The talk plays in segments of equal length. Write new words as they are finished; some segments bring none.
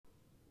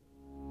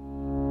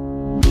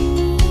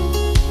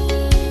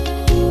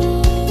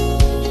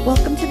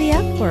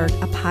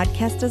F-Word, a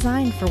podcast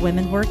designed for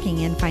women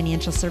working in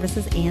financial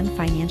services and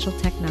financial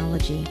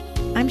technology.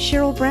 I'm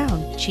Cheryl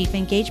Brown, Chief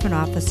Engagement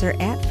Officer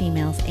at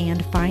Females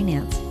and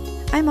Finance.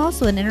 I'm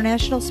also an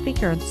international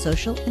speaker on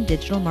social and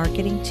digital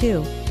marketing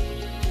too.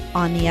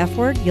 On the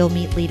F-Word, you'll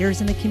meet leaders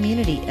in the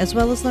community, as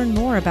well as learn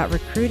more about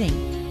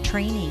recruiting,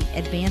 training,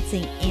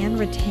 advancing, and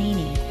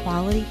retaining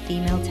quality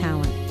female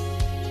talent.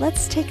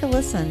 Let's take a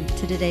listen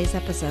to today's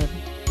episode.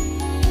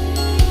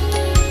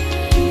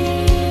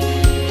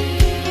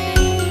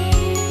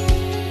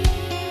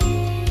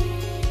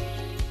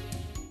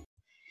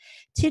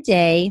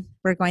 Today,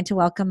 we're going to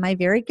welcome my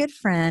very good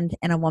friend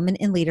and a woman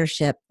in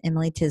leadership,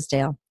 Emily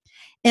Tisdale.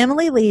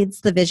 Emily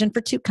leads the vision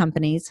for two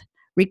companies,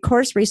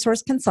 Recourse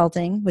Resource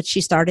Consulting, which she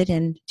started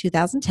in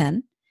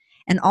 2010,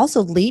 and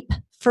also Leap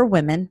for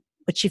Women,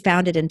 which she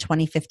founded in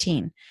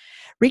 2015.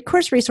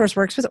 Recourse Resource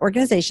works with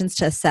organizations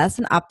to assess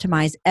and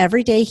optimize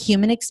everyday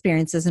human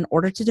experiences in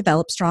order to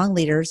develop strong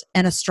leaders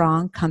and a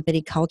strong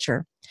company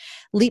culture.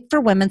 Leap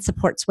for Women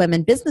supports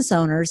women business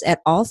owners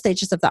at all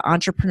stages of the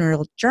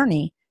entrepreneurial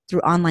journey through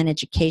online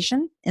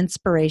education,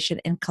 inspiration,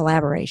 and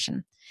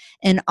collaboration.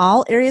 In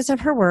all areas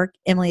of her work,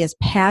 Emily is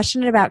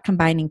passionate about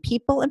combining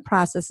people and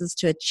processes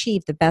to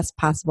achieve the best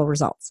possible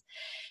results.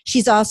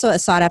 She's also a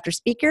sought-after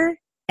speaker,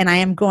 and I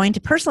am going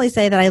to personally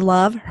say that I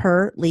love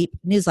her Leap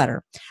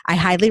newsletter. I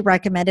highly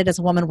recommend it as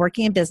a woman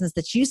working in business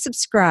that you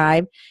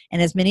subscribe,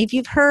 and as many of you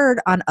have heard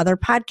on other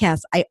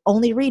podcasts, I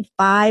only read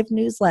 5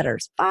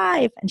 newsletters,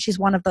 5, and she's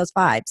one of those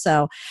 5.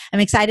 So I'm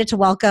excited to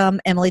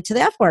welcome Emily to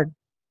the F-Word.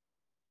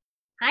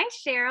 Hi,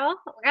 Cheryl.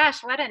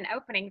 Gosh, what an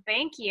opening.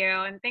 Thank you.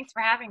 And thanks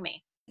for having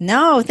me.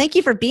 No, thank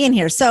you for being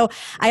here. So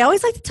I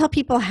always like to tell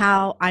people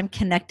how I'm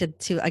connected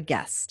to a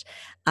guest.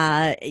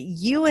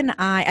 You and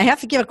I have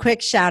to give a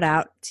quick shout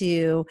out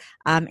to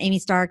Amy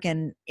Stark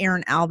and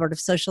Aaron Albert of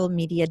Social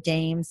Media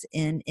Dames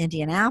in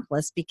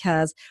Indianapolis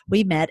because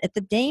we met at the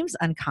Dames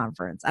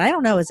Unconference. I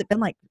don't know, has it been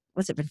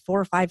 4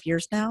 or 5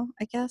 years now,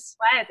 I guess?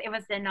 It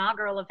was the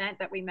inaugural event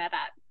that we met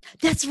at.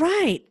 That's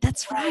right.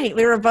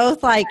 We were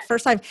both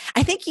first time.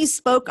 I think you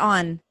spoke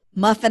on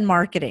muffin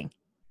marketing.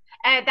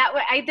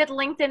 I did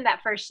LinkedIn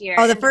that first year.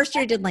 Oh, the first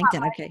year you did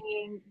LinkedIn. Okay.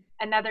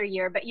 Another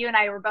year, but you and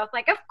I were both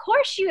like, of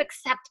course you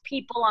accept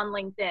people on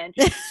LinkedIn.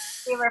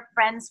 We were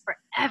friends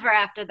forever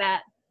after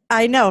that.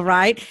 I know,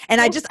 right?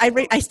 And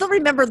I still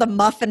remember the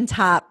muffin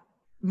top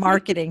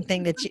marketing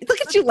thing that you, look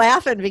at you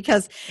laughing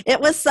because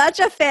it was such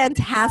a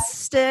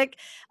fantastic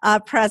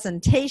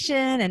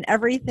presentation and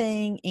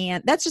everything.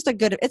 And that's just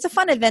it's a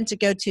fun event to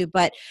go to.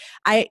 But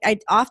I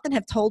often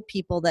have told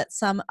people that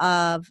some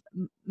of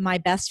my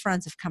best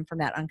friends have come from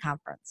that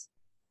unconference.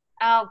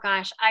 Oh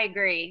gosh, I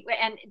agree.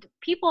 And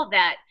people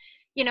that,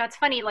 it's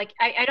funny,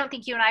 I don't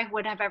think you and I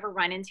would have ever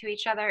run into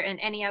each other in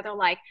any other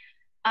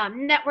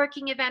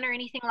networking event or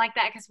anything like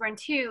that, because we're in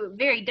two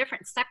very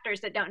different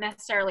sectors that don't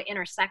necessarily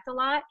intersect a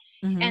lot.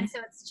 Mm-hmm. And so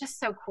it's just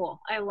so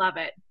cool. I love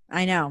it.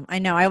 I know.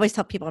 I always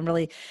tell people I'm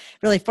really,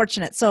 really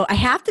fortunate. So I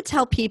have to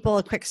tell people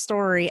a quick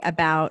story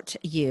about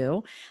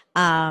you.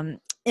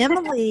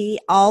 Emily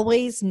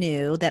always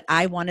knew that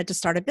I wanted to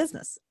start a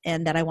business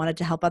and that I wanted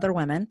to help other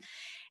women.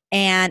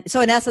 And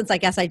so in essence, I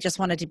guess I just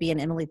wanted to be an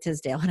Emily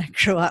Tisdale when I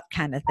grew up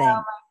kind of thing.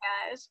 Oh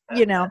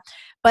my gosh.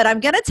 But I'm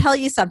going to tell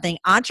you something.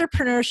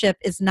 Entrepreneurship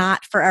is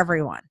not for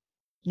everyone.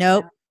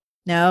 Nope.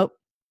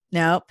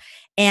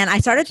 And I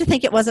started to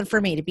think it wasn't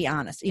for me, to be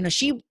honest.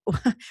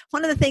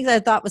 One of the things I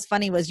thought was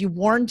funny was you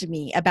warned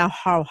me about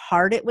how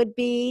hard it would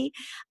be.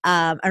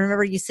 I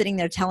remember you sitting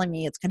there telling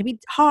me it's going to be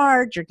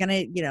hard. You're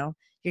going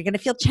to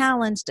feel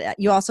challenged.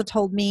 You also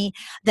told me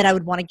that I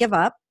would want to give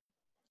up.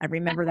 I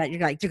remember that you're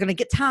going to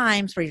get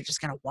times where you're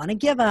just going to want to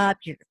give up.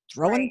 You're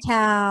throwing the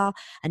towel.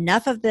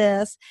 Enough of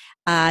this.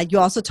 You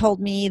also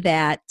told me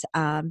that,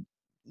 I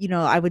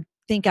would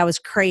think I was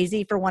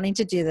crazy for wanting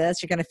to do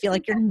this. You're going to feel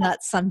like you're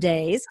nuts some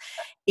days.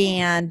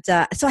 And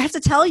so I have to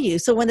tell you,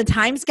 so when the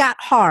times got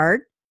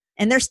hard,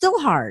 and they're still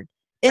hard,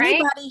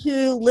 anybody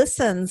who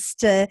listens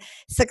to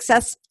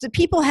success, do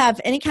people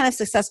have any kind of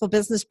successful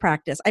business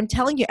practice? I'm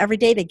telling you every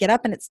day to get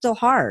up and it's still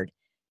hard.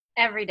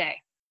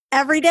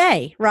 Every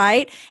day,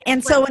 right?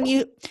 And so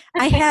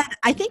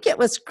I think it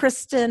was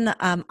Kristen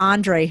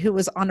Andre who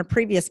was on a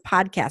previous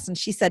podcast, and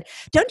she said,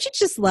 don't you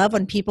just love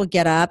when people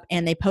get up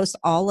and they post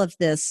all of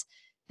this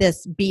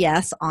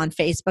BS on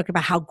Facebook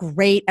about how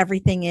great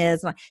everything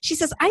is? And she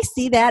says, I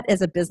see that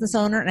as a business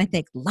owner and I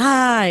think,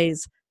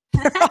 lies.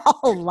 They're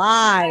all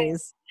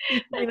lies.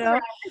 Right. I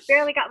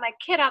barely got my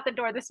kid out the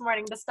door this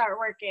morning to start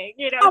working.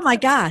 Oh my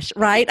gosh,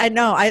 right? I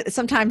know. I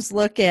sometimes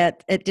look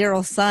at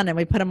Daryl's son and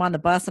we put him on the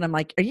bus and I'm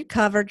like, are you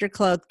covered? You're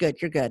clothed?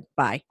 Good. You're good.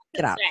 Bye.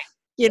 Get out.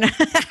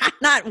 I'm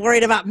not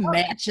worried about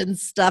matching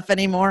stuff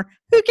anymore.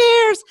 Who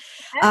cares?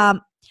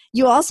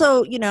 You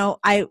also,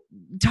 I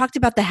talked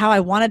about how I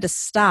wanted to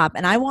stop,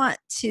 and I want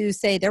to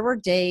say there were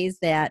days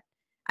that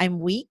I'm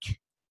weak.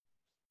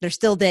 There's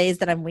still days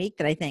that I'm weak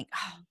that I think,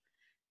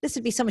 this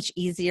would be so much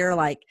easier.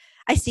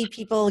 I see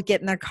people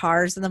get in their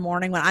cars in the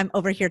morning when I'm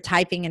over here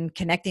typing and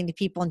connecting to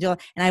people and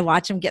I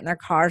watch them get in their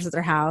cars at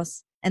their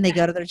house and they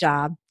go to their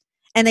job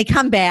And they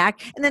come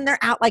back and then they're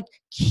out like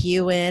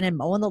queuing and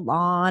mowing the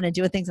lawn and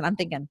doing things. And I'm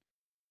thinking,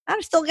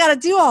 I've still got to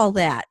do all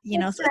that,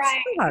 That's so it's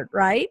right. hard,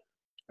 right?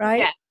 Right.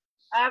 Yeah,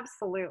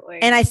 absolutely.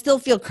 And I still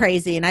feel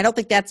crazy. And I don't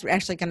think that's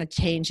actually going to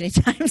change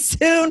anytime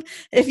soon.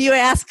 If you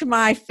ask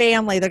my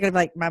family, they're going to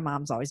be like, my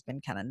mom's always been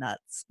kind of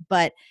nuts.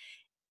 But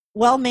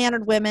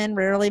well-mannered women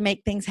rarely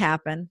make things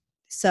happen.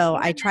 So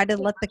Yeah, I try to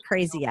that's let the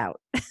crazy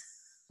out.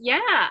 Yeah,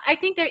 I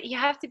think that you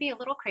have to be a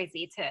little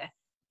crazy to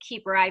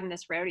keep riding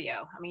this rodeo.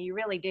 I mean, you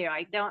really do.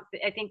 I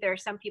think there are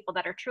some people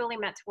that are truly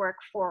meant to work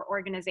for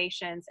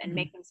organizations and Mhm.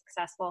 make them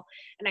successful.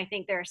 And I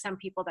think there are some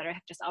people that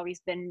have just always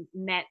been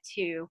meant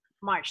to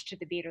march to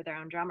the beat of their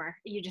own drummer.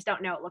 You just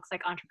don't know it looks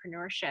like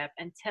entrepreneurship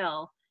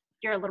until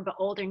you're a little bit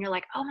older and you're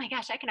like, oh my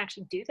gosh, I can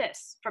actually do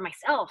this for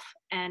myself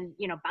and,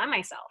 by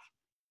myself.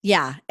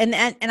 Yeah. And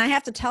I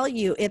have to tell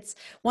you, it's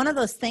one of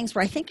those things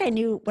where I think I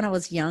knew when I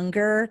was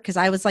younger, because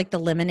I was like the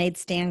lemonade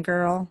stand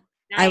girl.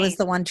 I was Nice.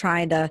 the one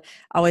trying to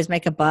always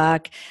make a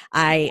buck.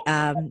 I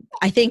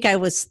think I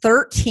was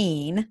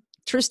 13,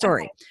 true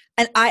story.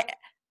 Okay. And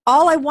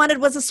all I wanted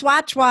was a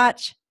Swatch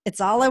watch.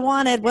 It's all I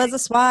wanted was a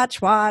Swatch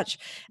watch.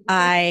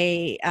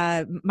 My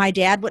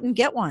dad wouldn't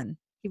get one.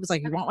 He was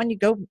like, "You want one?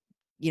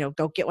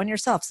 Go get one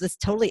yourself." So this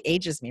totally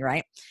ages me,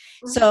 right?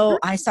 Mhm. So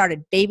I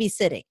started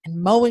babysitting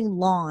and mowing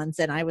lawns,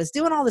 and I was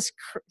doing all this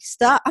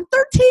stuff. I'm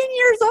 13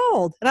 years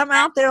old, and I'm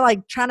out there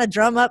like trying to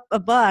drum up a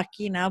buck,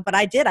 But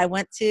I did. I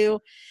went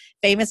to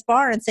famous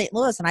bar in St.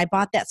 Louis, and I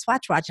bought that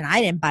Swatch watch, and I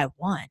didn't buy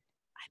one.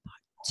 I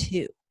bought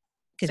two.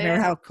 Because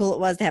remember Boom. how cool it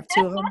was to have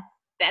two of them?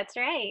 That's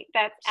right.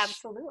 That's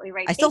absolutely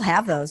right. I still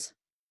have those.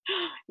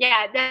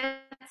 Yeah,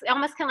 that's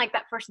almost kind of like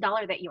that first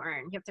dollar that you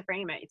earn. You have to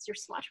frame it. It's your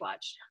Swatch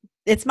watch.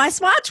 It's my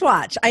Swatch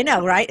watch. I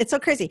know, right? It's so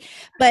crazy.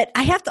 But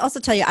I have to also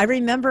tell you, I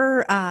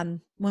remember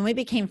when we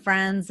became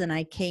friends and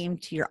I came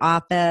to your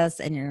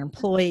office and your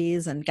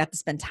employees and got to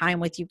spend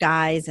time with you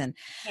guys. And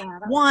Yeah, that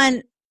was fun.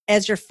 one,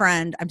 as your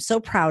friend, I'm so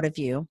proud of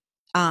you.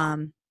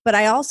 But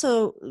I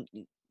also,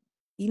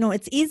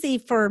 it's easy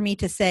for me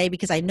to say,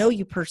 because I know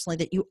you personally,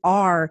 that you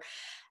are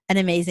an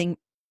amazing,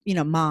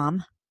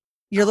 mom.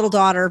 Your little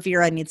daughter,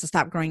 Vera, needs to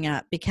stop growing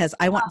up, because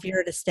I want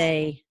Vera to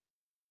stay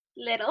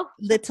Little.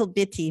 little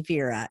bitty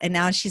Vera. And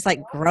now she's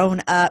like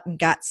grown up and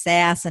got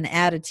sass and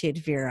attitude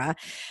Vera.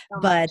 So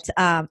much.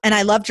 But, and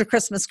I loved your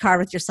Christmas card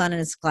with your son in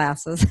his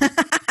glasses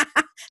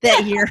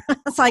that year. I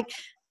was like,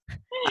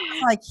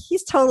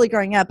 he's totally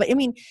growing up. But I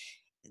mean,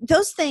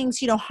 those things,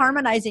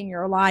 harmonizing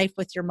your life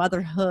with your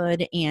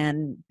motherhood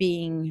and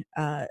being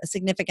a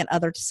significant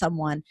other to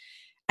someone.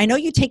 I know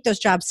you take those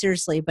jobs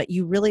seriously, but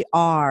you really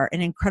are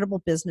an incredible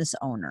business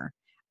owner.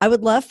 I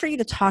would love for you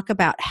to talk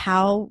about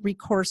how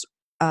Recourse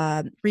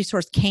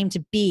Resource came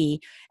to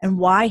be and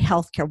why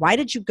healthcare. Why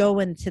did you go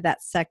into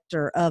that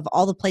sector of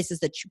all the places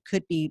that you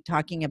could be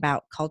talking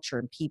about culture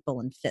and people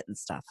and fit and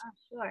stuff? Oh,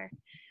 sure.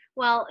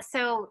 Well,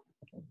 so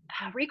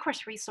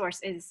Recourse Resource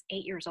is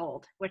 8 years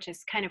old, which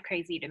is kind of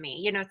crazy to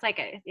me. It's like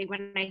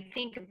when I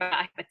think about,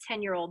 I have a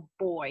 10-year-old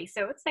boy,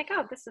 so it's like,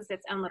 oh, this is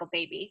its own little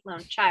baby,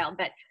 lone child.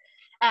 But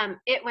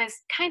it was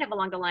kind of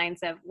along the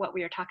lines of what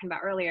we were talking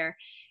about earlier.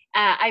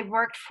 I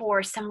worked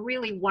for some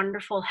really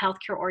wonderful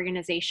healthcare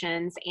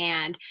organizations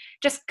and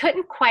just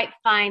couldn't quite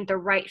find the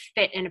right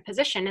fit in a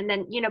position. And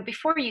then,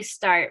 before you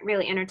start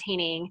really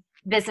entertaining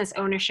business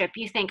ownership,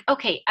 you think,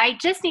 okay, I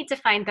just need to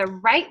find the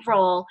right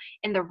role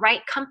in the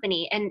right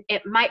company and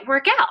it might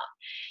work out.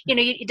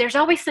 There's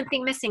always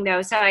something missing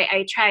though. So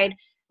I tried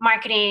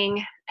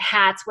marketing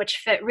hats, which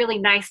fit really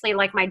nicely,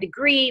 like my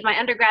degree, my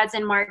undergrad's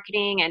in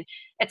marketing, and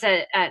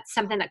it's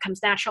something that comes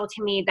natural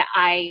to me that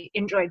I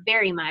enjoyed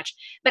very much.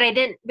 But I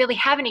didn't really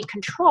have any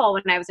control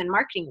when I was in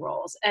marketing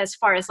roles as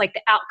far as like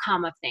the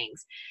outcome of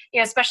things.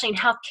 Especially in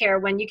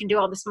healthcare, when you can do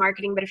all this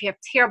marketing, but if you have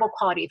terrible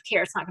quality of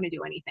care, it's not going to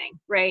do anything,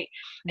 right?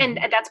 And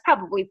Mhm. that's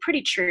probably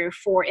pretty true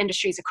for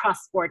industries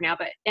across the board now,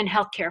 but in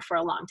healthcare for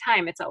a long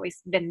time, it's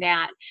always been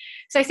that.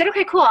 So I said,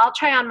 okay, cool, I'll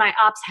try on my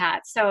ops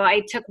hat. So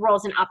I took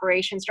roles in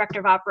operations, director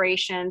of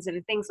operations,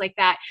 and things like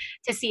that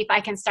to see if I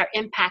can start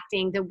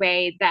impacting the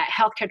way that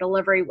healthcare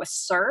delivery was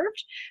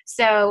served.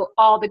 So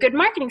all the good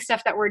marketing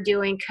stuff that we're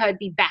doing could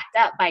be backed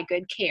up by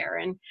good care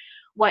and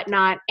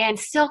whatnot, and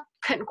still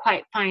couldn't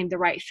quite find the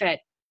right fit.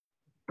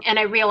 And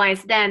I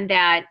realized then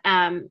that,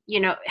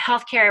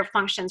 healthcare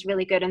functions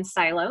really good in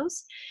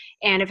silos.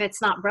 And if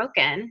it's not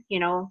broken,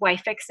 why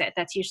fix it?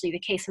 That's usually the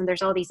case. And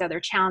there's all these other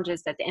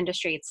challenges that the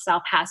industry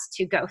itself has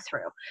to go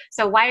through.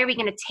 So why are we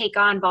going to take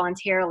on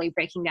voluntarily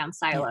breaking down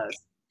Yeah. silos?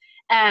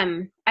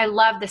 I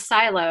love the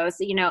silos,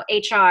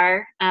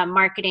 HR,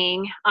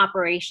 marketing,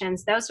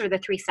 operations. Those are the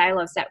three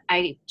silos that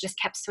I just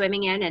kept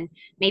swimming in, and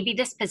maybe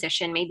this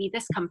position, maybe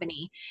this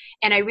company.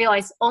 And I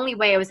realized the only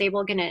way I was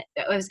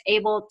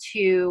able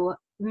to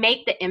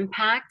make the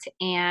impact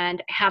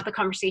and have the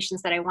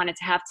conversations that I wanted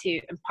to have to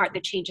impart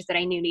the changes that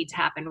I knew need to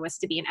happen was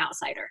to be an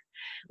outsider,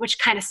 which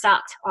kind of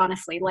sucked,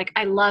 honestly. Like,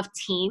 I love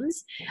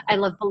teams. I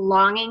love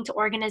belonging to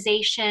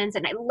organizations,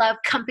 and I love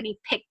company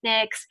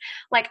picnics.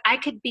 Like, I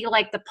could be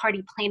like the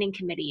party planning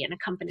committee in a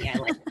company I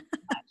like.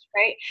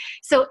 right?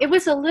 So it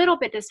was a little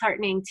bit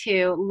disheartening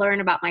to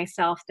learn about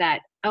myself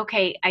that,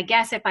 okay, I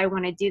guess if I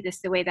want to do this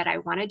the way that I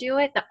want to do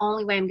it, the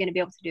only way I'm going to be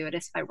able to do it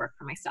is if I work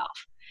for myself.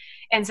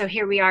 And so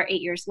here we are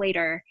 8 years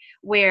later,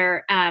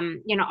 where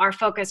our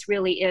focus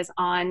really is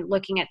on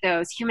looking at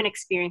those human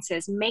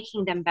experiences,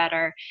 making them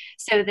better,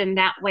 so then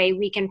that way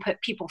we can put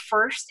people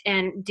first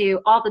and do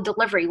all the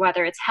delivery,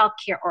 whether it's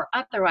healthcare or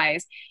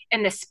otherwise,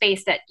 in the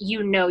space that you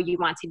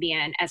want to be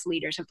in as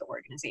leaders of the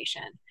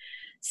organization.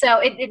 So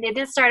it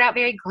didn't start out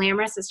very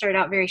glamorous. It started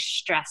out very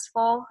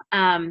stressful,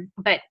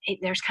 but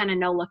there's kind of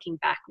no looking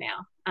back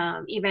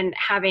now. Even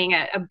having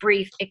a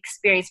brief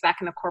experience back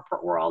in the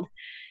corporate world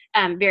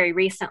very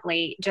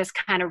recently just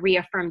kind of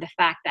reaffirmed the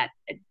fact that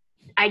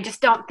I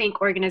just don't think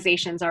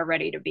organizations are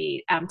ready to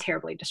be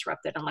terribly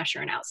disrupted unless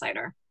you're an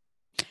outsider.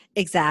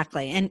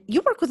 Exactly. And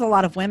you work with a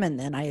lot of women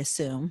then, I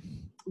assume.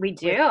 We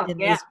do, In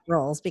yeah. these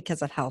roles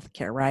because of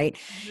healthcare, right?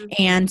 Mm-hmm.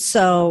 And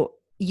so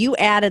you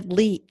added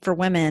Leap for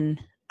Women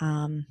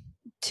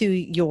to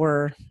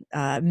your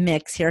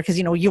mix here because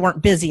you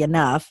weren't busy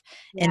enough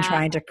in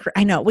trying to.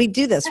 I know we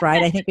do this,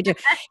 right? I think we do,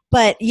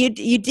 but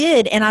you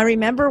did, and I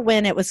remember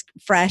when it was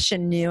fresh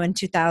and new in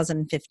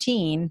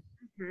 2015.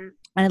 Mm-hmm.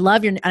 And I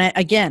love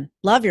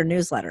love your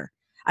newsletter.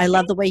 I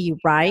love the way you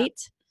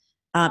write.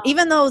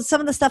 Even though some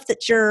of the stuff that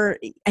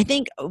I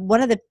think one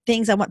of the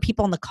things I want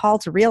people on the call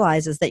to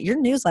realize is that your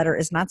newsletter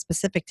is not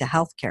specific to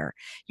healthcare.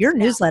 Your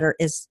newsletter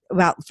is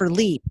for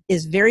Leap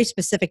is very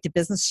specific to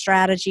business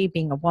strategy,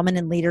 being a woman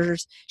in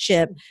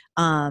leadership,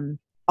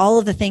 all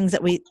of the things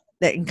that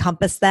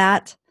encompass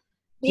that.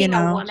 Being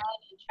a woman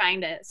and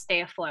trying to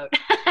stay afloat,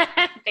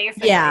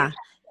 basically. Yeah.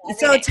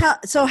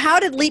 So how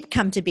did Leap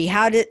come to be?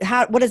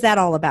 What is that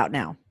all about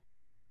now?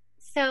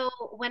 So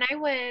when I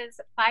was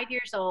 5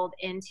 years old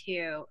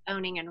into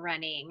owning and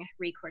running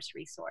Recourse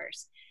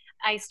Resource,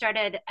 I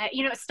started,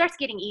 it starts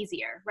getting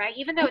easier, right?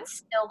 Even though it's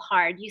still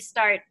hard, you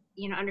start,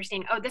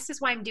 understanding, oh, this is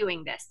why I'm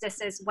doing this.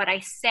 This is what I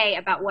say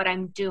about what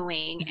I'm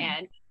doing. Mm-hmm.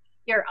 And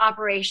your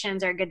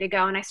operations are good to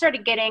go. And I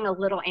started getting a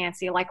little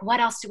antsy, like,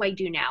 what else do I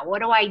do now?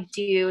 What do I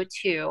do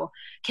to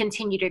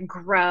continue to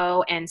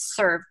grow and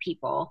serve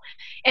people?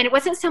 And it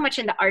wasn't so much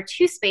in the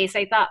R2 space.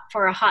 I thought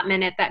for a hot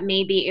minute that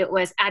maybe it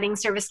was adding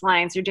service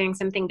lines or doing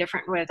something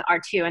different with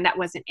R2, and that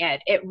wasn't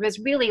it. It was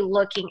really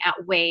looking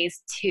at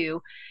ways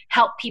to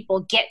help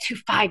people get to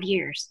 5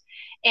 years.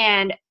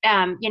 And,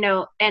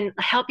 and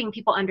helping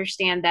people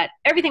understand that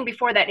everything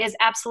before that is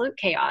absolute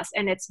chaos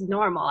and it's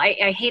normal.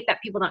 I hate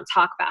that people don't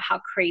talk about how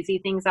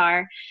crazy things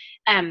are.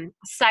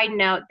 Side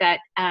note that,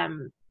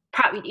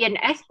 probably, and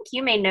I think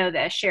you may know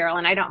this, Cheryl,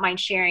 and I don't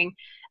mind sharing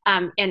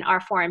in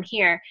our forum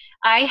here.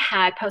 I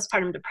had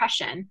postpartum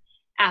depression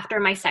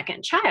after my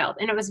second child,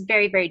 and it was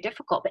very, very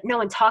difficult, but no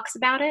one talks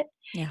about it.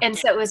 Yeah. And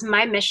so it was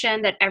my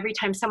mission that every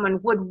time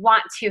someone would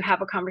want to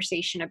have a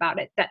conversation about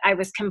it, that I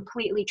was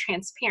completely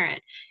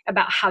transparent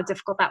about how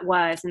difficult that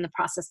was in the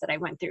process that I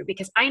went through.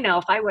 Because I know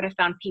if I would have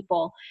found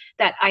people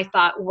that I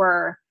thought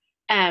were,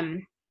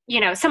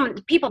 some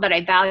people that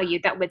I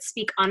valued that would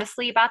speak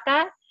honestly about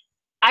that,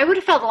 I would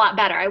have felt a lot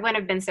better. I wouldn't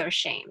have been so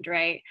ashamed,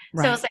 right?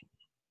 So it was like,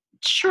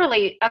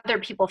 surely other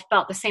people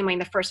felt the same way in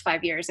the first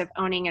 5 years of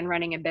owning and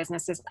running a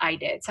business as I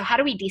did. So how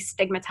do we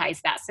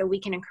destigmatize that so we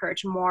can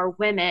encourage more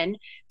women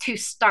to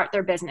start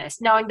their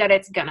business, knowing that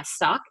it's going to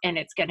suck and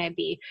it's going to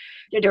be,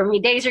 there are going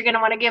to be days you're going to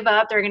want to give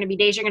up. There are going to be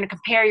days you're going to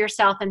compare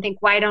yourself and think,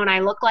 why don't I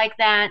look like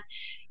that?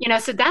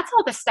 So that's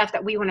all the stuff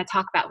that we want to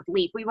talk about with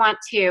Leap. We want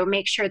to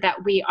make sure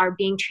that we are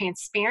being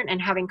transparent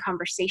and having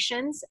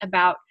conversations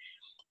about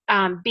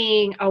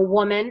being a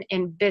woman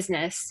in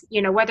business,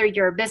 whether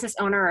you're a business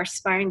owner or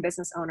aspiring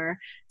business owner.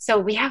 So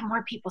we have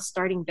more people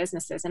starting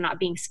businesses and not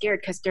being scared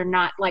because they're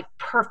not like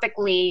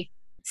perfectly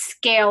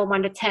scale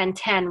 1 to 10,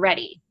 10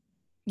 ready.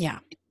 Yeah.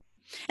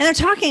 And they're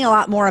talking a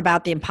lot more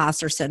about the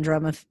imposter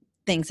syndrome of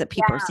things that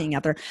people are seeing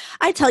out there.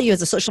 I tell you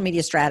as a social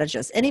media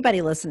strategist,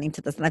 anybody listening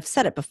to this, and I've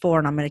said it before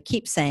and I'm going to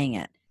keep saying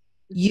it,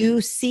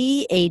 you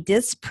see a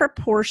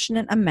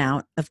disproportionate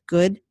amount of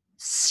good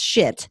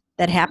shit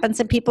that happens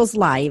in people's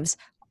lives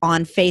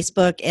on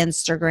Facebook,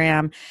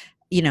 Instagram,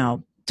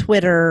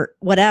 Twitter,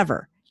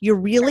 whatever. You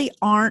really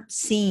aren't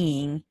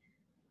seeing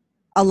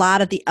a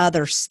lot of the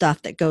other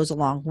stuff that goes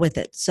along with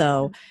it.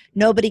 So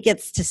nobody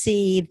gets to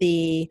see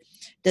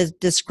the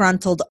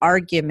disgruntled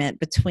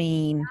argument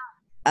between,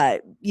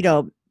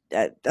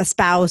 a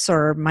spouse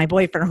or my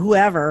boyfriend or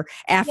whoever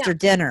after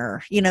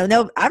dinner.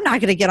 No, I'm not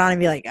going to get on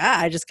and be like,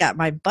 I just got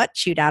my butt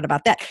chewed out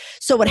about that.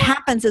 So what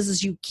happens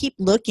is you keep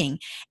looking.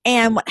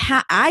 And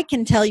I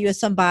can tell you as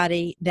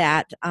somebody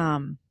that,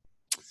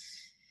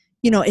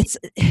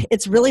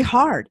 it's really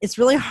hard. It's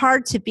really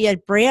hard to be a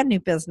brand new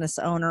business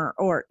owner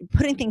or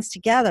putting things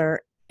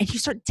together and you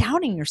start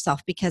doubting yourself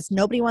because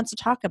nobody wants to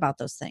talk about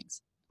those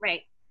things.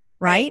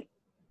 Right?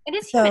 It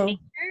is human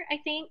nature, I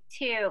think,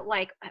 to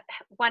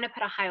want to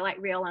put a highlight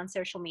reel on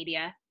social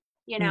media.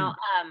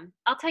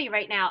 I'll tell you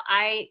right now,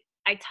 I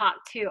I talk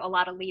to a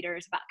lot of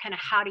leaders about kind of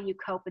how do you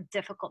cope with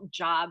difficult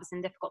jobs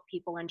and difficult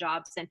people and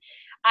jobs. And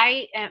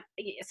I am,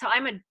 so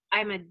I'm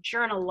a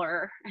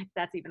journaler, if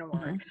that's even a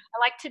word. Mhm. I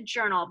like to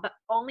journal, but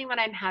only when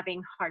I'm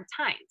having hard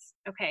times.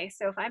 Okay.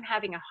 So if I'm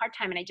having a hard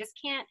time and I just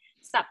can't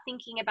stop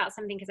thinking about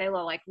something because I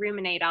will like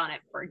ruminate on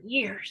it for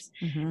years.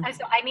 Mhm. And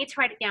so I need to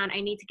write it down. I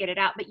need to get it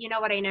out. But you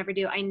know what I never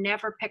do? I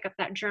never pick up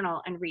that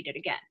journal and read it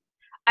again.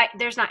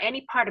 There's not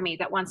any part of me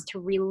that wants to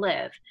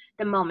relive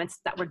the moments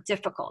that were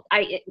difficult.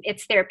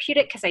 It's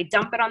therapeutic because I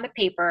dump it on the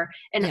paper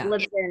and it Yeah.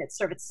 lives there and it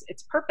serves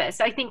its purpose.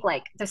 So I think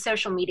like the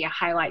social media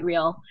highlight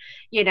reel,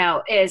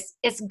 is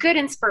it's good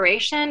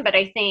inspiration, but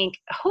I think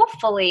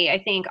hopefully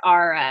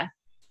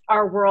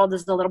our world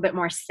is a little bit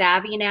more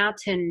savvy now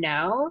to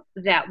know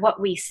that what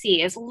we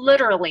see is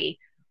literally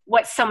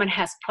what someone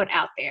has put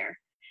out there.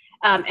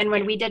 And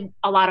when we did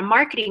a lot of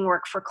marketing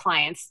work for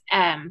clients,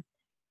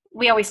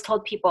 we always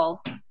told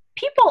people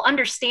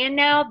understand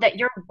now that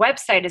your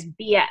website is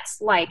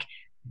BS. Like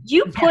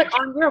you put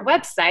on your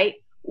website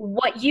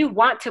what you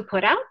want to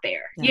put out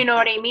there. Yeah. You know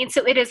what I mean?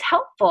 So it is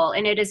helpful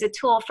and it is a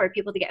tool for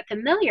people to get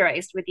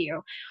familiarized with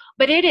you,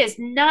 but it is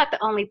not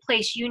the only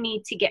place you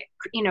need to get,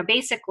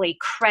 basically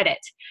credit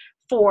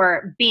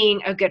for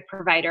being a good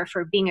provider,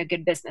 for being a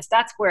good business.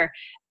 That's where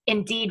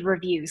Indeed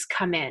reviews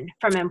come in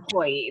from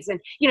employees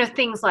and,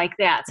 things like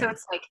that. So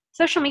it's like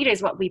social media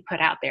is what we put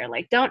out there.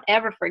 Like, don't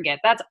ever forget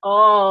that's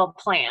all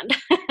planned.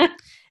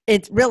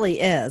 It really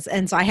is.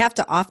 And so I have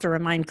to often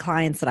remind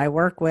clients that I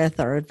work with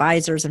or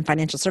advisors and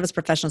financial service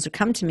professionals who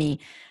come to me,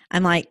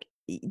 I'm like,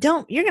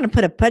 you're going to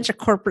put a bunch of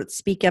corporate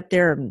speak up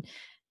there and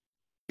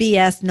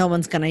BS no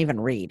one's going to even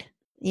read,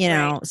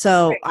 Right.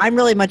 So Right. I'm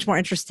really much more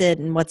interested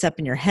in what's up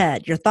in your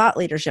head, your thought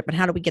leadership, and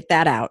how do we get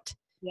that out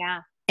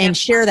Yeah. and Yep.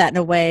 share that in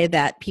a way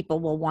that people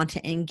will want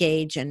to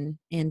engage and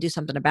do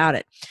something about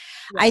it.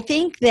 Yeah. I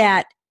think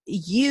that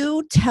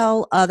you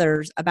tell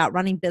others about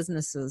running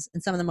businesses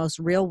in some of the most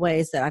real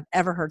ways that I've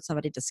ever heard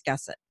somebody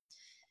discuss it.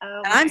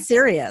 Oh And I'm my.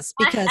 serious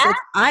because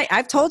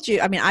I've told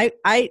you,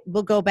 I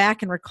will go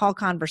back and recall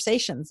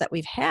conversations that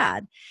we've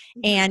had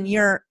and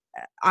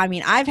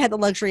I've had the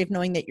luxury of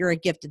knowing that you're a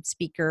gifted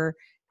speaker.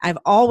 I've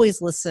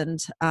always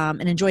listened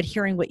and enjoyed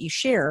hearing what you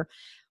share.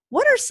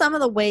 What are some of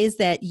the ways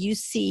that you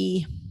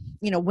see,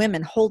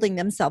 women holding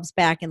themselves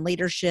back in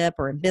leadership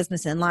or in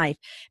business and life?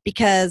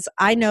 Because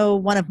I know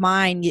one of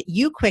mine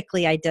you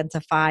quickly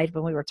identified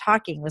when we were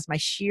talking was my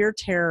sheer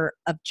terror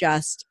of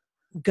just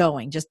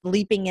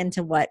leaping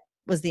into what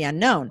was the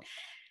unknown.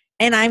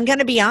 And I'm going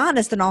to be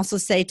honest and also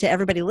say to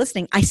everybody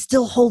listening, I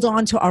still hold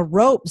on to a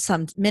rope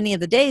many of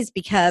the days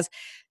because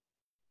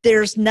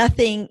there's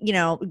nothing,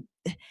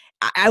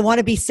 I want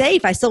to be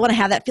safe. I still want to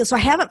have that feel. So I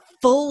haven't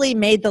fully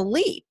made the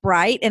leap,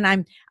 right? And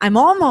I'm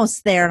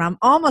almost there and I'm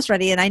almost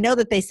ready. And I know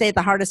that they say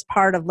the hardest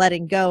part of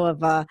letting go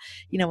of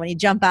when you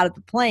jump out of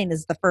the plane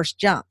is the first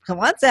jump. And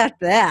once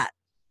after that,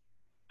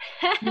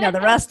 the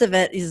rest of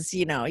it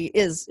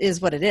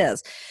is what it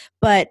is.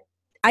 But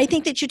I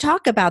think that you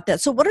talk about that.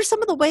 So what are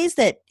some of the ways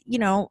that,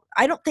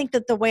 I don't think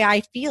that the way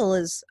I feel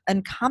is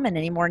uncommon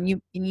anymore.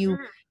 And you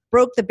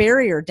broke the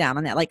barrier down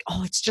on that. Like,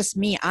 oh, it's just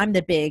me. I'm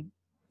the big,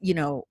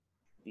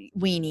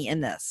 weenie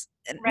in this.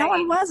 And Right. no,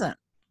 I wasn't.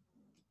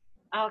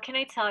 Oh, can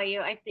I tell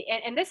you?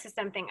 And this is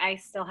something I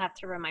still have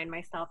to remind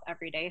myself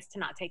every day is to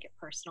not take it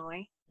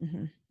personally.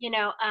 Mm-hmm.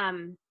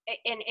 And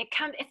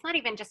it's not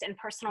even just in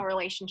personal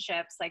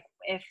relationships. Like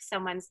if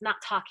someone's not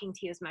talking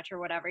to you as much or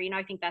whatever,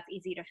 I think that's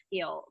easy to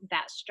feel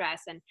that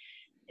stress and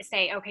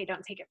say, okay,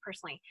 don't take it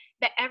personally.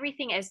 But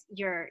everything as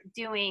you're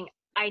doing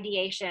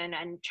ideation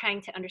and trying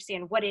to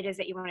understand what it is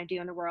that you want to do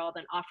in the world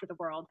and offer the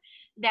world,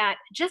 that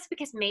just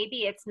because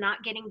maybe it's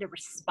not getting the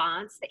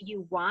response that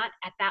you want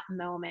at that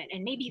moment,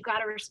 and maybe you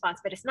got a response,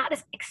 but it's not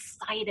as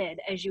excited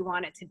as you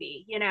want it to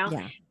be,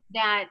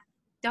 that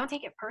don't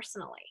take it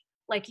personally.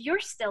 Like you're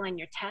still in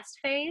your test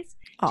phase.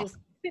 Just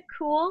keep it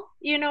cool.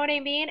 You know what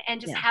I mean?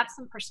 And just have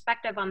some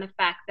perspective on the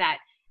fact that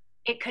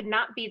it could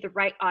not be the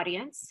right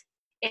audience.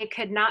 It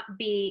could not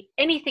be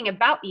anything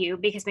about you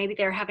because maybe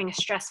they're having a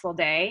stressful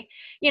day.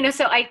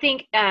 So I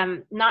think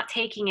not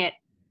taking it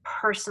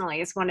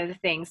personally is one of the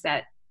things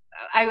that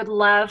I would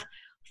love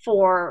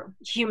for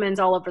humans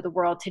all over the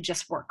world to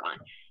just work on.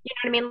 You know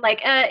what I mean?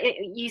 Like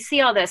you see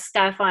all this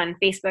stuff on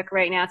Facebook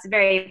right now. It's a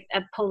very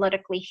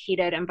politically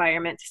heated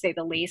environment, to say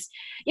the least.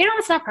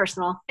 It's not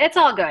personal. It's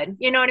all good.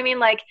 You know what I mean?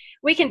 Like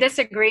we can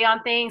disagree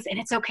on things and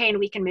it's okay and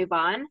we can move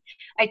on.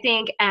 I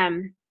think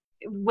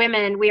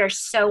women, we are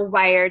so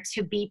wired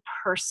to be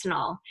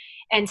personal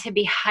and to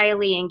be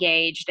highly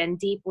engaged and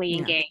deeply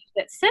engaged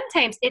that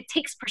sometimes it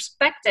takes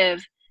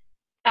perspective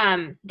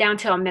down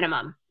to a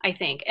minimum, I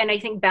think. And I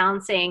think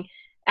balancing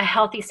a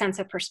healthy sense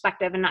of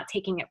perspective and not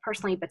taking it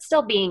personally, but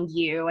still being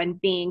you and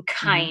being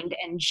kind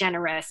and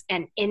generous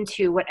and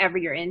into whatever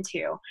you're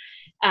into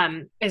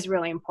is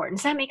really important.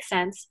 Does that make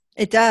sense?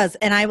 It does.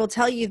 And I will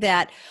tell you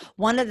that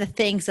one of the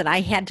things that I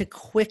had to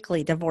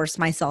quickly divorce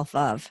myself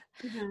of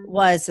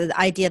was the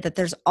idea that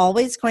there's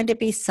always going to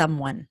be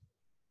someone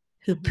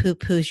who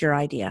poo-poos your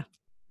idea.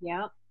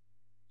 Yeah.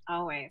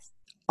 Always.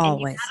 And you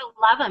Always. gotta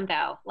love them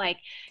though. Like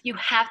you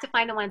have to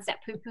find the ones that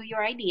poo poo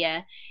your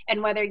idea,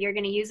 and whether you're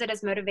going to use it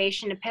as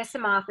motivation to piss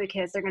them off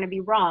because they're going to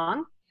be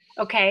wrong.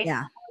 Okay.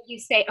 Yeah. You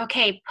say,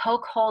 okay,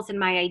 poke holes in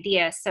my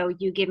idea. So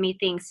you give me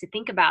things to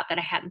think about that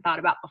I hadn't thought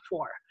about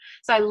before.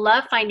 So I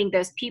love finding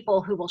those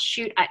people who will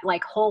shoot at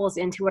like holes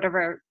into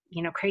whatever,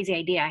 crazy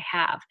idea I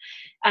have.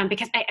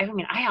 Because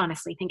I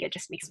honestly think it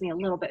just makes me a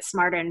little bit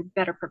smarter and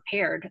better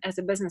prepared as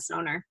a business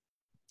owner.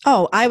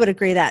 Oh, I would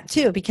agree that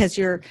too, because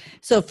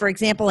so for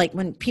example, like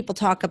when people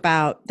talk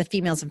about the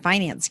females in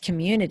finance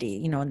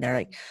community, and they're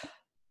like,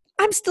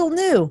 I'm still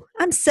new.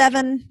 I'm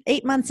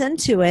 7-8 months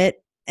into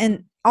it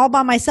and all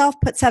by myself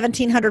put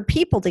 1,700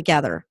 people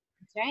together.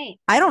 That's right.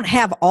 I don't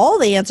have all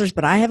the answers,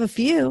 but I have a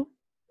few,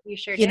 You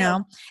sure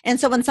do. And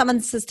so when someone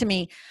says to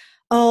me,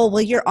 oh,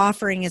 well, your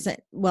offering isn't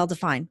well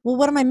defined. Well,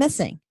 what am I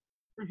missing?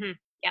 Mm-hmm.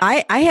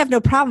 Yep. I have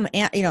no problem.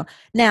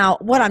 Now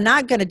what I'm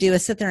not going to do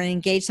is sit there and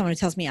engage someone who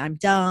tells me I'm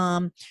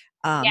dumb,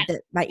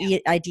 that my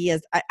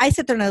ideas, I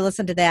sit there and I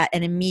listen to that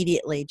and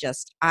immediately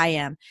I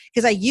am,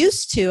 because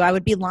I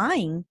would be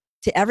lying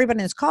to everybody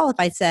in this call if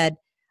I said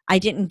I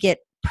didn't get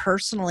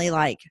personally,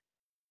 like,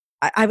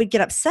 I would get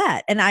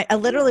upset. And I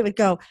literally would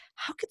go,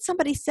 how could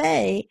somebody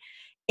say,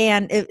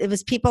 and it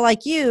was people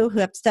like you who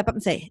have to step up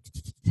and say,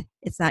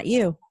 it's not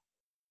you.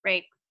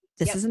 Right.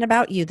 This isn't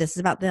about you. This is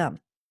about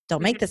them.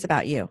 Don't make this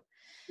about you.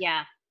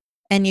 Yeah.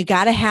 And you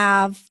got to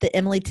have the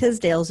Emily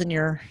Tisdales in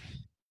your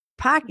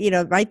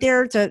pocket, right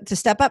there to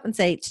step up and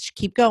say,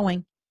 keep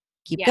going,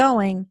 keep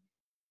going.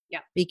 Yeah.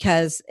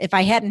 Because if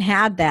I hadn't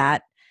had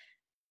that,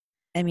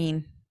 I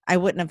mean, I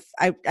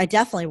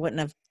definitely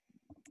wouldn't have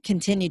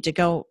continued to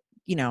go,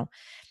 and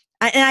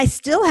I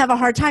still have a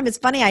hard time. It's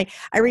funny. I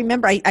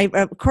remember, I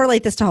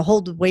correlate this to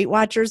hold Weight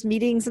Watchers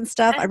meetings and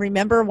stuff. I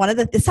remember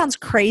it sounds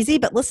crazy,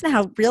 but listen to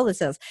how real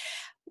this is.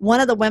 One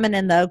of the women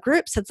in the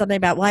group said something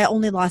about, well, I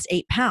only lost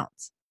 8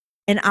 pounds.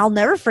 And I'll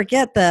never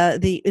forget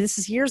this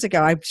is years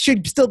ago. I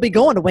should still be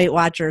going to Weight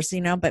Watchers,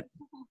 but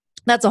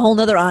that's a whole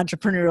nother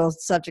entrepreneurial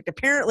subject.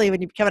 Apparently,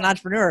 when you become an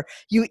entrepreneur,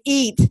 you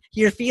eat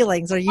your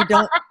feelings or you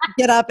don't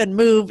get up and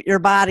move your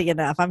body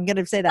enough. I'm going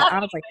to say that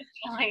honestly.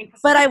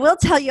 But I will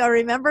tell you, I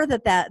remember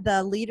that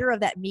the leader of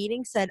that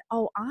meeting said,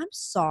 oh, I'm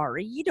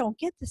sorry. You don't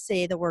get to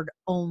say the word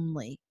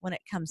only when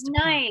it comes to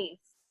nice. pounds.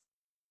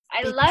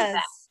 I love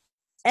that.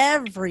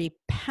 Every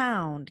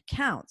pound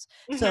counts.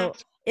 Mm-hmm. So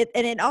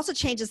it also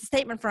changes the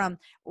statement from,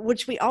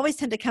 which we always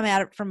tend to come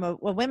at it from a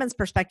women's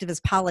perspective, is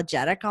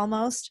apologetic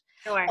almost.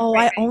 Sure, oh,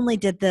 right. I only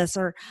did this,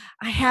 or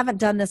I haven't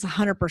done this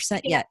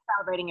 100% yet.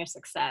 Celebrating your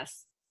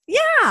success.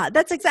 Yeah,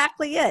 that's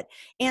exactly it.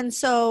 And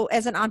so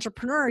as an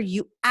entrepreneur,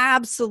 you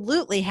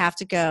absolutely have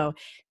to go,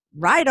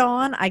 right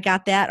on, I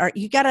got that. Or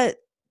you got to,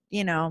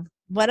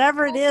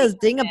 whatever it is,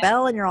 ding a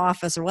bell in your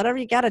office or whatever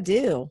you got to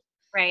do.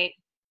 Right.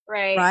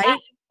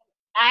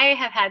 I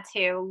have had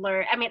to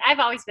learn. I mean, I've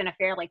always been a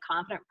fairly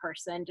confident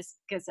person just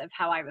because of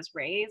how I was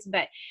raised,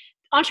 but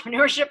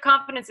entrepreneurship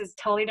confidence is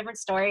a totally different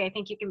story. I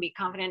think you can be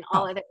confident in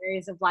all other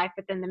areas of life,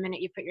 but then the minute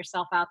you put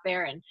yourself out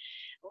there and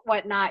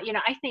whatnot,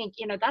 I think,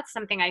 that's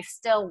something I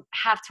still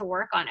have to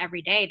work on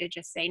every day, to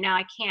just say, no,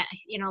 I can't,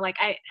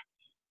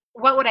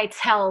 what would I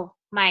tell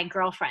my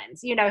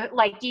girlfriends,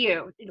 like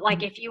you,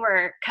 like if you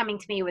were coming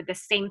to me with the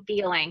same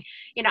feeling,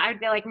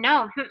 I'd be like,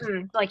 no,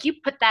 like you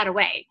put that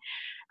away.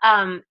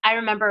 I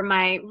remember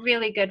my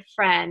really good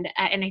friend,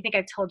 and I think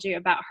I've told you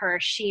about her.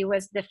 She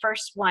was the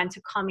first one to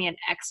call me an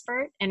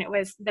expert, and it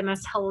was the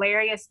most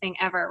hilarious thing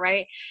ever,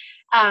 right?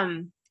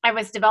 I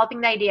was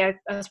developing the idea.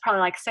 I was probably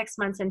like 6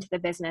 months into the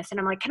business, and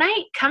I'm like, can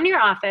I come to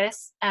your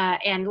office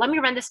and let me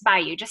run this by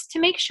you just to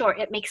make sure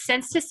it makes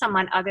sense to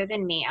someone other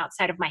than me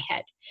outside of my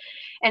head?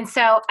 And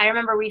so I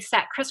remember we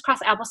sat crisscross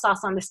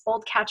applesauce on this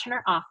old couch in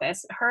her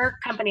office. Her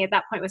company at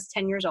that point was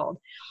 10 years old.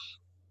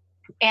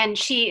 And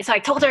so I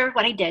told her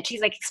what I did.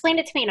 She's like, explain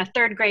it to me in a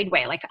third grade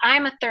way. Like,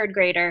 I'm a third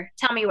grader.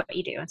 Tell me what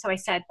you do. And so I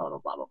said, blah, blah,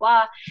 blah, blah,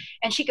 blah.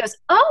 And she goes,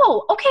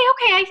 oh, okay.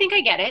 I think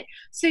I get it.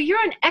 So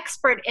you're an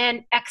expert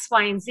in X,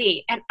 Y, and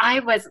Z. And I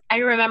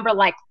remember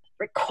like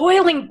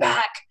recoiling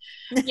back,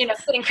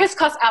 sitting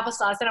crisscross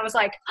applesauce. And I was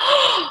like,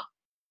 oh,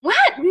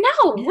 what?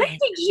 No,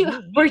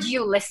 were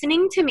you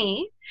listening to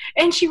me?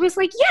 And she was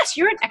like, yes,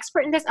 you're an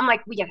expert in this. I'm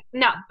like, yeah,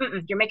 no,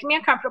 you're making me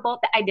uncomfortable.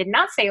 I did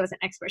not say I was an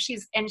expert. She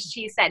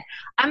said,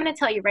 I'm going to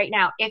tell you right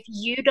now, if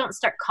you don't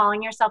start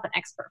calling yourself an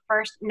expert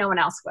first, no one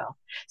else will.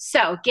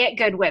 So get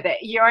good with it.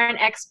 You're an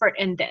expert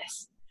in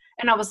this.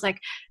 And I was like,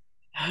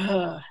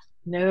 oh,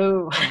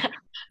 no,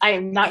 I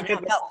am not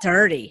good. It felt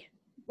dirty.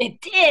 It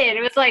did.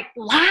 It was like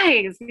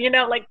lies,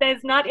 like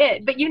that's not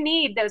it. But you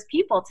need those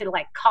people to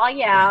like call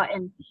you out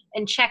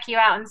and check you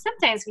out. And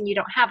sometimes when you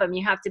don't have them,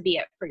 you have to be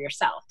it for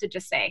yourself, to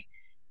just say,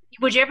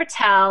 would you ever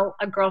tell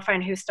a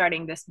girlfriend who's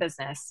starting this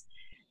business,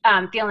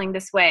 feeling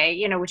this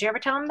way, would you ever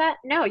tell them that?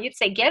 No, you'd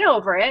say, get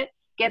over it,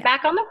 get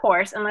back on the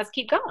horse, and let's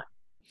keep going.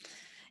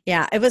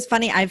 Yeah, it was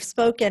funny. I've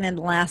spoken in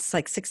the last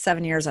like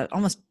 6-7 years,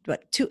 almost I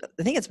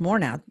think it's more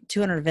now,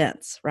 200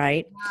 events,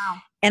 right? Wow.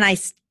 And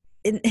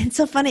it's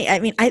so funny. I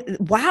mean,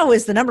 wow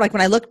is the number. Like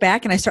when I look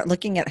back and I start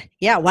looking at,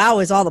 yeah, wow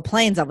is all the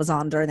planes I was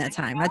on during that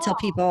time. I tell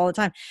people all the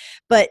time,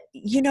 but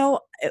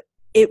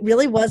it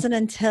really wasn't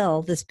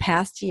until this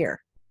past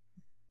year,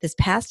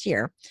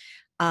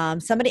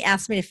 somebody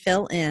asked me to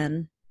fill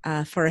in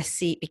for a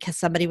seat because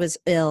somebody was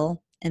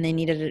ill and they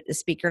needed a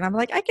speaker. And I'm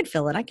like, I can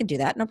fill in. I can do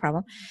that. No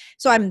problem.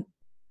 So I'm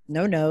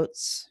no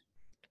notes.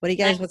 What do you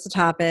guys, what's the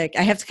topic?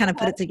 I have to kind of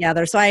put it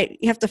together. So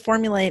you have to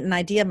formulate an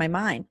idea in my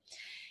mind.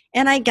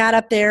 And I got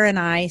up there and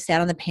I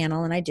sat on the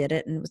panel and I did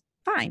it and it was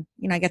fine.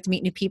 I got to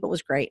meet new people. It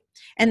was great.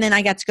 And then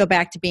I got to go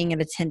back to being an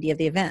attendee of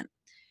the event.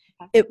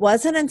 It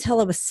wasn't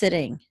until I was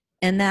sitting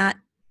in that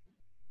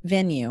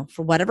venue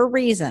for whatever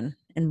reason,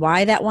 and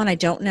why that one, I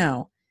don't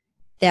know,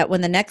 that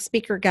when the next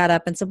speaker got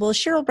up and said, well,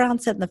 Cheryl Brown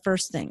said in the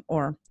first thing,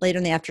 or later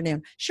in the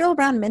afternoon, Cheryl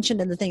Brown mentioned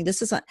in the thing,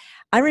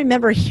 I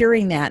remember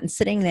hearing that and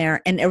sitting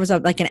there, and it was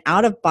like an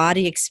out of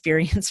body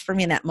experience for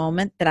me in that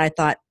moment that I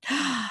thought,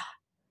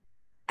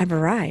 I've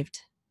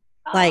arrived.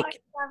 Like,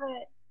 I love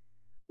it.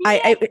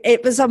 Yeah.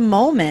 It was a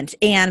moment,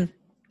 and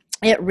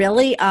it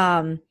really,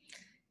 Jeff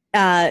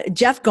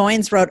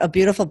Goins wrote a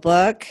beautiful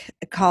book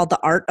called The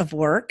Art of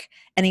Work,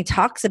 and he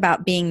talks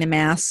about being the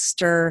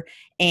master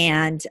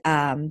and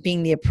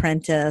being the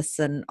apprentice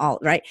and all,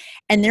 right?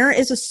 And there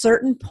is a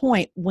certain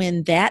point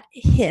when that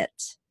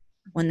hit,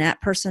 when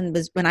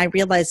I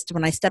realized,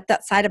 when I stepped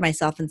outside of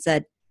myself and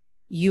said,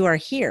 you are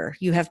here,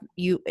 you have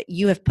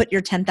put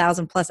your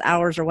 10,000 plus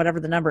hours or whatever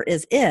the number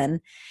is in.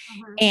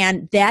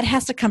 And that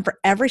has to come for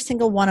every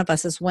single one of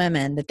us as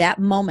women, that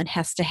moment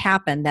has to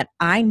happen, that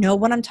I know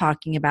what I'm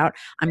talking about.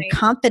 I'm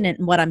confident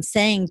in what I'm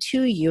saying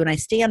to you and I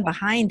stand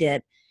behind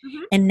it.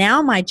 And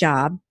now my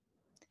job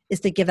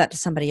is to give that to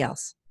somebody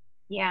else.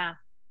 Yeah.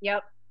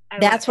 Yep.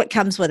 That's what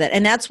comes with it.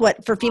 And that's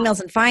what, for females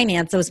in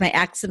finance, it was my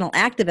accidental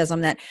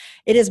activism, that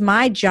it is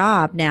my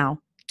job now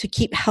to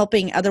keep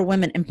helping other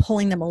women and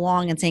pulling them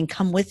along and saying,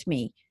 come with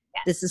me.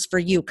 Yes. This is for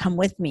you. Come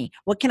with me.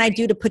 What can I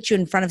do to put you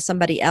in front of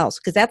somebody else?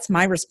 Because that's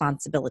my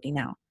responsibility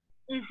now.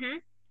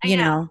 I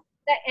know.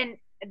 And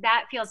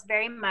that feels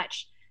very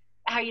much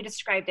how you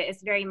described it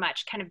is very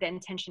much kind of the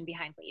intention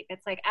behind Leap.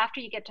 It's like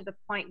after you get to the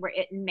point where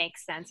it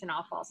makes sense and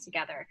all falls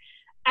together.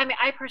 I mean,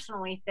 I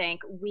personally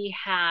think we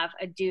have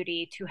a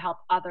duty to help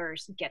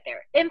others get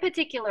there, in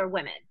particular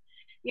women.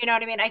 You know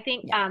what I mean? I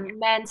think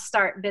men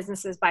start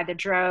businesses by the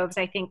droves.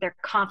 I think their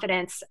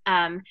confidence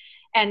and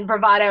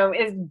bravado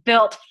is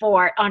built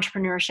for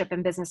entrepreneurship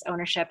and business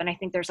ownership. And I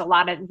think there's a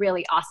lot of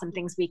really awesome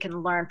things we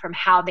can learn from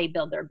how they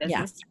build their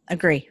business. Yeah,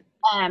 agree.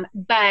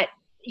 But,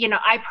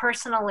 I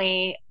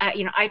personally,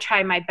 I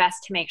try my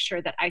best to make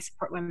sure that I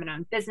support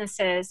women-owned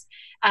businesses,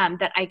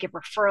 that I give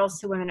referrals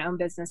to women-owned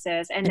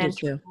businesses, and then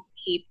to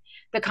keep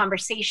the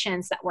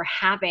conversations that we're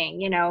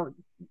having,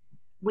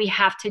 we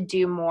have to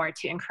do more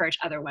to encourage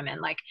other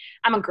women. Like,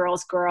 I'm a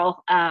girl's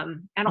girl. I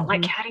don't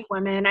like catty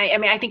women. I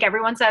mean, I think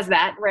everyone says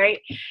that, right?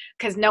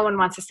 Because no one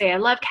wants to say I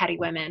love catty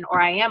women or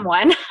I am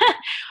one.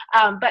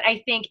 But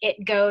I think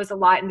it goes a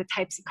lot in the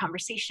types of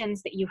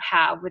conversations that you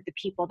have with the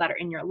people that are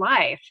in your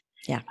life.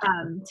 Yeah.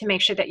 To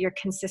make sure that you're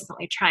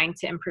consistently trying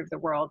to improve the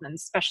world, and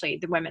especially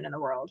the women in the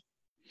world.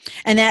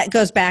 And that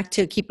goes back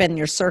to keeping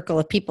your circle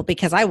of people,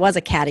 because I was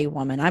a catty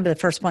woman. I'm the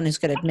first one who's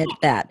going to admit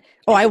that.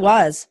 Oh, I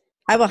was.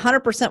 I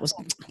 100% was,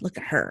 look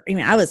at her. I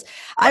mean, I was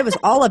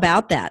all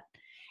about that.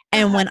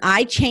 And when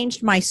I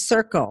changed my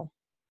circle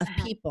of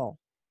people,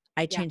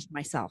 I changed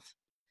myself.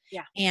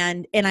 Yeah.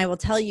 And I will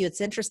tell you,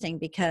 it's interesting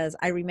because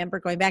I remember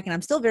going back, and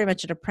I'm still very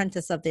much an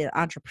apprentice of the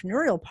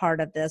entrepreneurial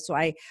part of this. So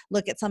I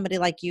look at somebody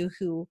like you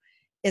who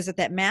is at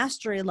that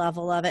mastery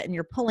level of it, and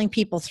you're pulling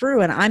people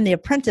through, and I'm the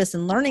apprentice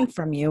and learning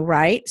from you,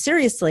 right?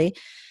 Seriously,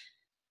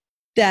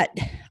 that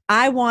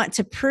I want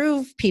to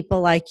prove people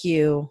like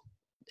you.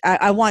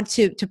 I want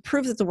to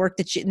prove that the work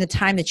that you, and the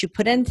time that you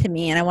put into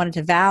me, and I wanted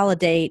to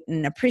validate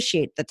and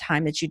appreciate the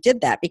time that you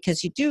did that,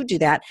 because you do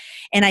that.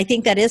 And I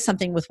think that is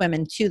something with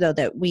women too, though,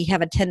 that we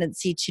have a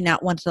tendency to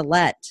not want to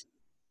let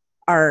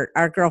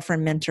our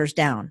girlfriend mentors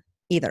down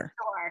either.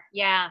 Sure.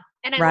 Yeah.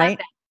 And I love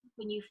that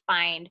when you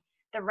find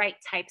the right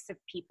types of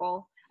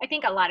people. I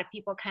think a lot of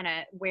people kind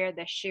of wear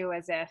the shoe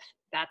as if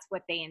that's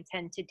what they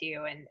intend to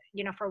do. And,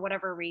 for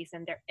whatever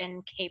reason, they're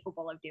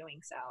incapable of doing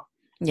so.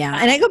 Yeah.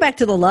 And I go back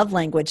to the love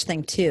language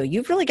thing too.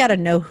 You've really got to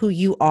know who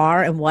you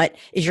are and what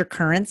is your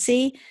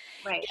currency.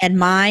 Right. And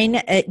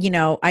mine,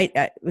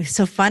 it was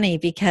so funny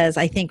because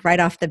I think right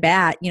off the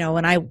bat,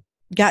 when I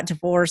got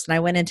divorced and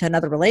I went into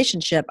another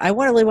relationship, I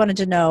really wanted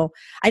to know,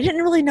 I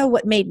didn't really know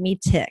what made me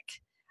tick.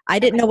 I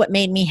didn't know what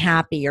made me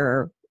happy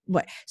or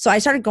what. So I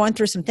started going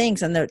through some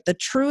things, and the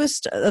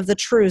truest of the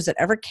truths that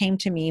ever came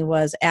to me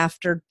was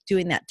after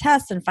doing that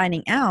test and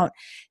finding out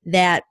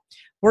that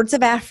words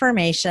of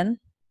affirmation,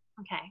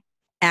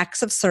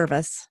 acts of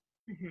service,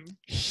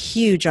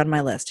 huge on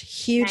my list.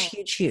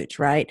 Huge,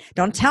 right?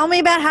 Don't tell me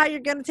about how you're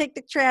going to take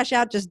the trash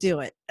out. Just do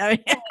it. I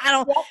mean, I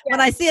don't,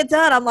 when I see it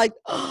done, I'm like,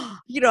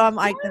 I'm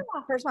like the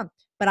first one,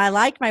 but I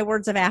like my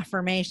words of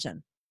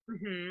affirmation.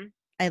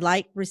 I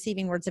like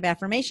receiving words of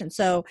affirmation.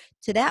 So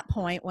to that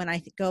point, when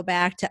I go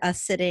back to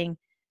us sitting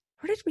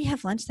where did we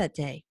have lunch that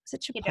day? Was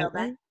it Qdoba.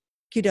 Chipotle?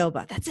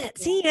 Qdoba. That's it.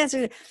 Yeah. See, yes,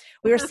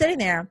 we were sitting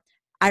there.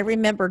 I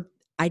remember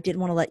I didn't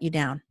want to let you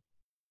down.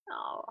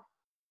 Oh,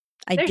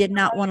 I there's did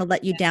not want to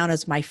let you down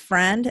as my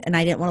friend, and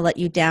I didn't want to let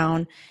you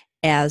down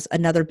as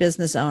another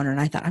business owner. And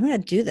I thought, I'm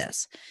going to do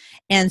this.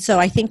 And so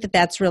I think that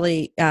that's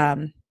really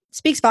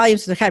speaks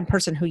volumes to the kind of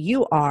person who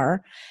you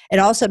are. It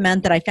also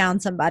meant that I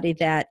found somebody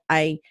that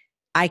I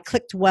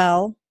clicked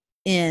well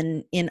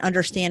in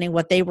understanding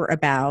what they were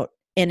about,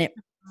 and it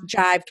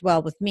jived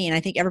well with me. And I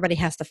think everybody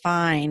has to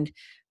find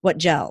what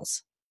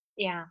gels.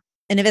 yeah.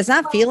 And if it's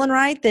not feeling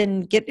right,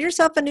 then get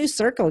yourself a new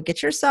circle.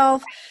 Get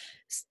yourself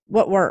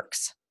what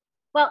works.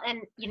 Well,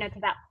 and to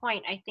that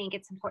point, I think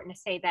it's important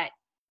to say that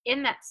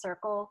in that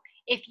circle,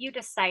 if you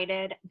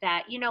decided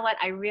that, you know what,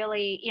 I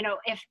really,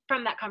 if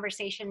from that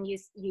conversation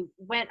you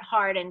went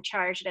hard and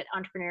charged at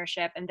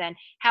entrepreneurship, and then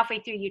halfway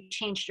through you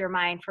changed your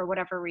mind for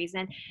whatever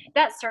reason,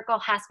 that circle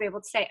has to be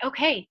able to say,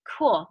 okay,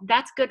 cool,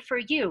 that's good for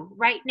you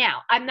right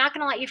now. I'm not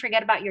going to let you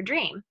forget about your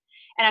dream.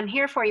 And I'm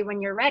here for you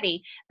when you're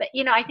ready. But,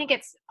 I think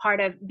it's part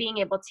of being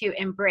able to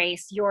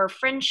embrace your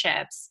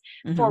friendships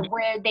for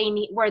where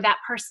that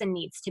person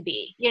needs to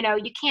be. You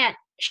can't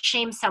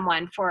shame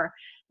someone for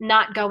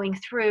not going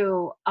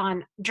through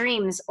on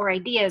dreams or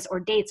ideas or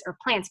dates or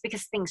plans,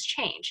 because things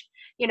change.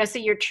 So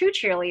your true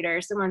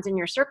cheerleaders, the ones in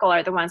your circle,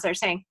 are the ones that are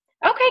saying,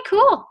 okay,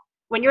 cool.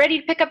 When you're ready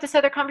to pick up this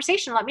other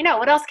conversation, let me know.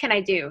 What else can I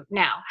do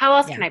now? How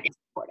else can I be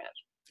supportive?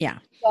 Yeah.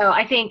 So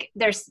I think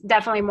there's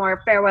definitely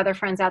more fair weather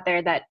friends out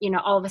there that,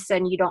 all of a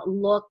sudden you don't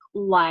look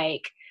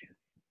like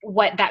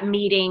what that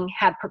meeting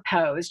had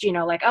proposed,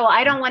 like, oh,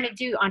 I don't want to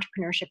do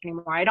entrepreneurship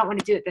anymore. I don't want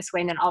to do it this way.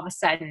 And then all of a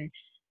sudden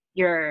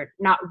you're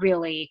not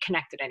really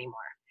connected anymore.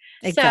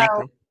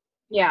 Exactly. So,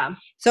 yeah.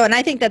 So, and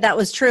I think that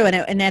was true.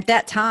 And at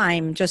that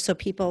time, just so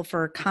people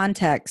for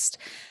context,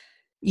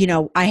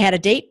 I had a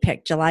date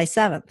picked, July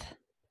 7th.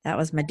 That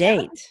was my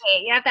date.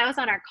 Yeah, that was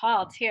on our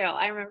call too.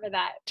 I remember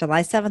that.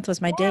 July 7th was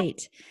my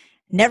date.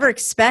 Never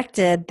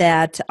expected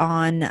that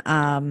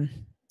on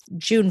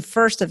June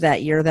 1st of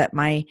that year that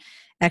my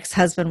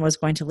ex-husband was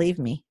going to leave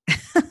me.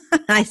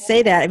 I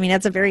say that. I mean,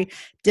 that's a very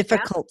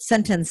difficult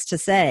sentence to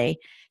say.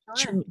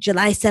 Sure.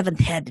 July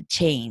 7th had to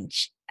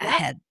change.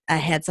 I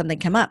had something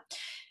come up.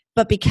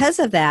 But because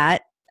of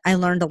that, I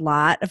learned a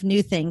lot of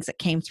new things that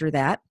came through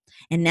that.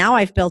 And now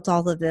I've built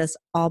all of this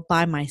all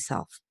by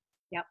myself.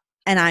 Yep.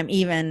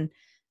 And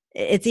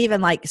it's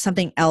even like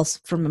something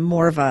else from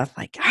more of a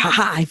like,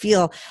 haha, I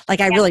feel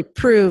like I really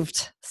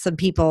proved some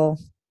people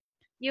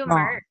you wrong.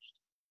 emerged.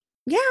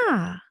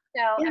 Yeah.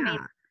 So, yeah. I mean,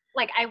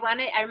 like I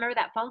remember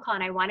that phone call,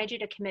 and I wanted you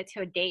to commit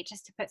to a date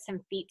just to put some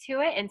feet to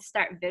it and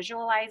start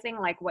visualizing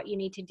like what you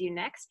need to do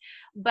next.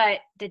 But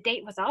the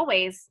date was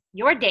always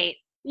your date,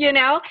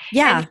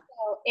 Yeah. And,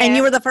 and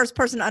you were the first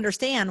person to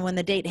understand when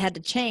the date had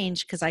to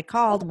change, because I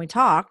called and we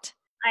talked.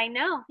 I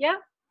know. Yeah.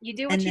 You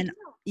do what you do.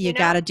 You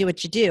got to do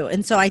what you do.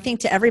 And so I think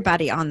to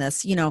everybody on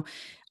this,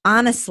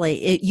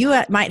 honestly, you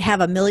might have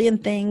a million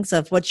things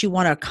of what you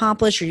want to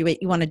accomplish or you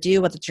want to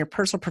do, whether it's your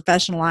personal,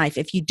 professional life.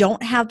 If you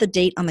don't have the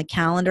date on the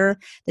calendar,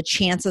 the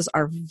chances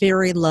are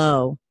very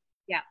low.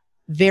 Yeah.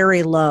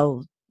 Very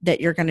low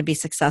that you're going to be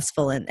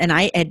successful. And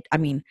I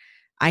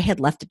had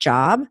left a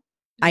job.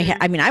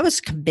 Mm-hmm. I was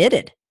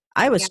committed.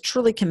 I was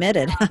truly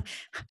committed.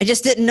 I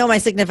just didn't know my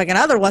significant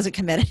other wasn't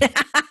committed.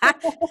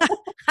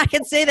 I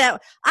can say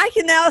that. I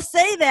can now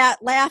say that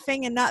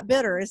laughing and not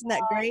bitter. Isn't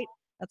that great?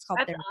 That's called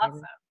therapy.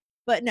 Awesome.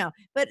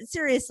 But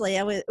seriously,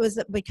 it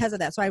was because of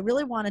that. So I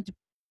really wanted to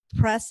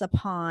press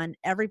upon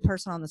every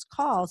person on this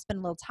call, spend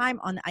a little time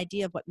on the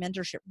idea of what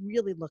mentorship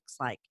really looks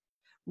like,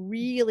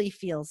 really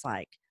feels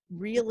like,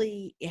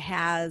 really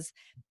has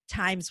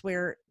times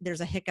where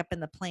there's a hiccup in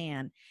the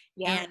plan.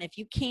 Yeah. And if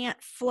you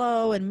can't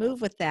flow and move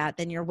with that,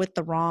 then you're with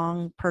the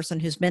wrong person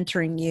who's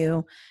mentoring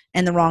you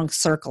and the wrong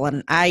circle.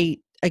 And I,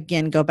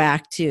 again, go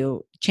back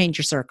to change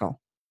your circle.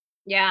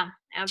 Yeah.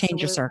 Absolutely.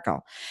 Change your circle.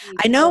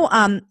 I know.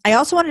 I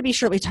also wanted to be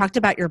sure we talked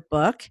about your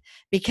book,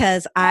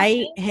 because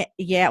a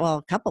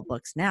couple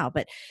books now,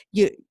 but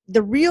I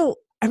remember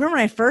when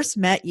I first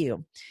met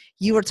you,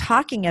 you were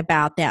talking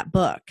about that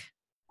book.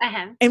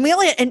 Uh-huh.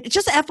 And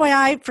just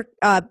FYI for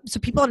so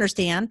people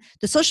understand,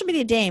 the social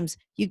media dames,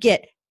 you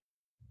get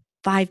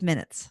 5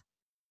 minutes.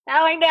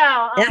 Oh, I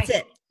know. That's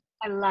it.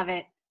 I love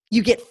it.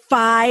 You get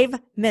 5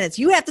 minutes.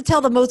 You have to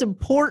tell the most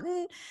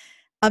important,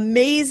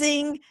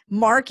 amazing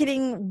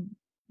marketing,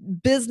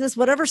 business,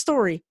 whatever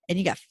story, and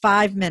you got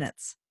 5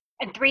 minutes.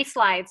 And 3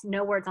 slides,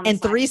 no words on the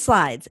slides. And 3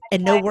 slides,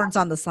 and no words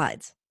on the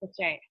slides. That's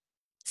right.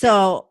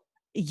 So,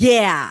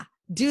 yeah,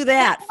 do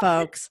that,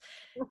 folks.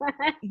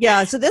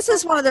 Yeah, so this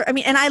is one of the,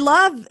 and I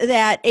love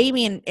that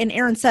Amy and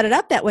Aaron set it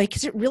up that way,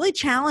 because it really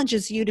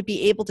challenges you to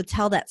be able to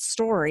tell that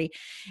story.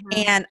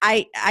 Mm-hmm. And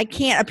I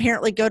can't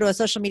apparently go to a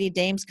social media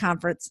dames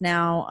conference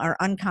now or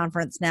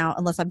unconference now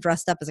unless I'm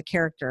dressed up as a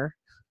character.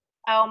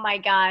 Oh my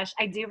gosh.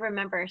 I do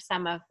remember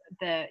some of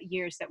the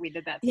years that we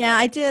did that together. Yeah,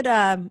 I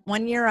did.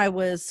 One year I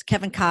was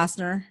Kevin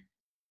Costner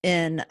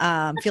in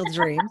Field of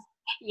Dreams.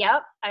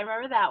 Yep, I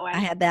remember that I one.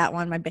 had that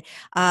one.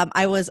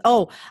 I was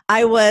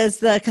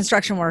the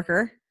construction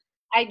worker.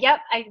 Yep,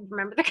 I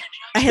remember the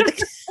I had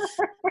construction.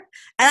 the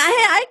And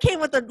I came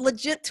with a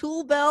legit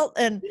tool belt,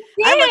 and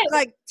You I looked did.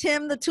 like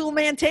Tim the Tool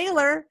Man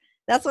Taylor.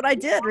 That's what I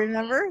did.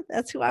 Remember?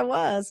 That's who I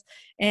was.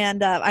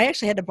 And I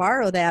actually had to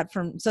borrow that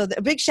from. So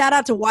a big shout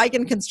out to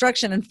Wigan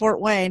Construction in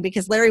Fort Wayne,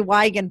 because Larry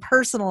Wigan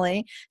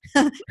personally,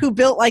 who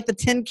built like the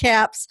tin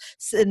caps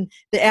and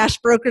the Ash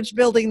Brokerage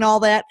building and all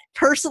that,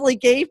 personally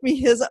gave me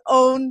his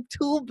own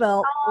tool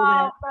belt for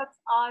Oh, that, that's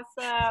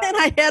and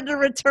awesome. I had to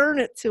return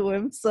it to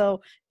him. So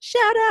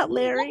shout out, You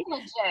Larry. look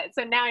legit,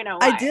 so now I know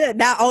I why. did.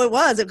 Now, oh, it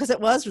was because it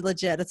was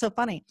legit. It's so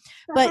funny.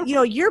 But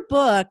your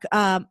book,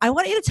 I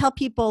want you to tell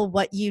people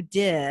what you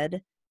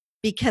did,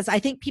 because I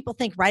think people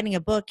think writing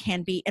a book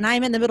can be, and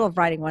I'm in the middle of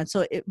writing one,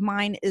 so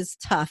mine is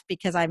tough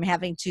because I'm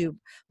having to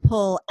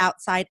pull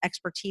outside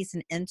expertise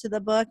and into the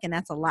book, and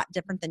that's a lot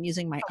different than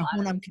using my A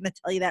own. lot I'm of going to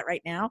tell you that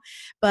right now.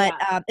 But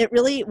yeah. it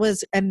really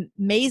was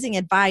amazing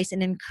advice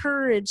and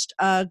encouraged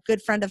a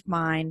good friend of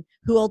mine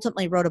who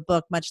ultimately wrote a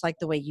book much like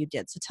the way you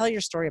did. So tell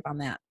your story about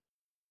that.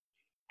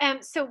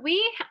 So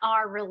we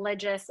are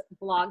religious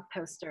blog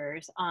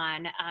posters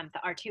on the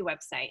R2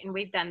 website, and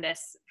we've done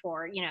this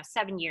for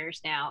 7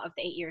 years now of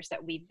the 8 years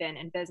that we've been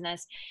in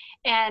business.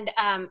 And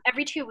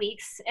every 2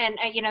 weeks, and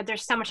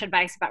there's so much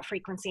advice about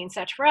frequency and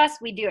such. For us,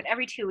 we do it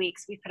every 2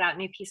 weeks. We put out a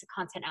new piece of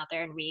content out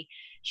there, and we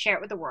share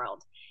it with the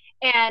world.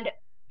 And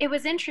it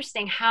was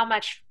interesting how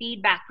much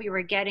feedback we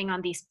were getting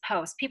on these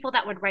posts. People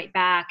that would write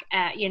back,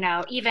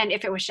 even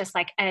if it was just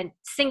like a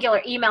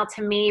singular email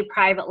to me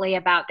privately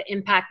about the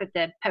impact that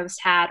the post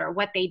had or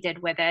what they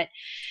did with it,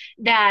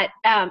 that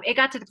it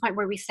got to the point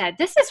where we said,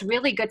 this is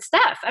really good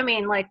stuff. I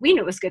mean, like, we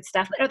knew it was good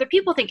stuff, but other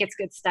people think it's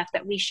good stuff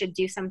that we should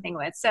do something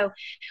with. So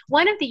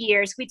one of the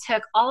years we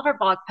took all of our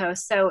blog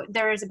posts. So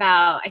there's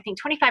about, I think,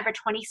 25 or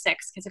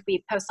 26, because if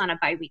we post on a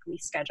biweekly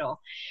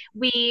schedule,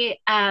 we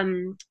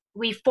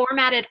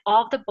formatted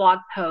all of the blog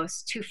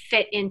posts to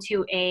fit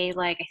into I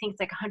think it's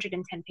like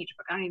 110 page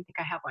book. I don't even think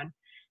I have one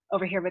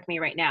over here with me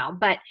right now.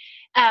 But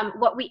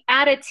what we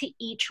added to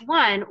each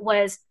one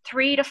was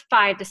 3 to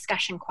 5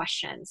 discussion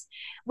questions,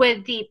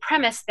 with the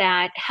premise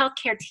that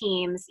healthcare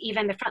teams,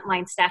 even the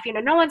frontline staff,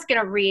 no one's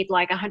going to read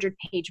like a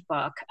 100-page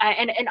book.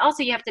 And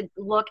also you have to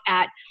look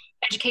at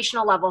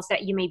educational levels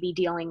that you may be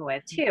dealing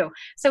with too.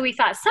 So we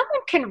thought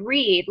someone can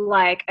read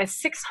like a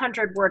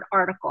 600-word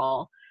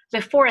article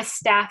before a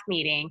staff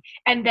meeting,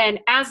 and then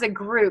as a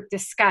group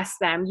discuss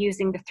them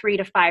using the 3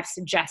 to 5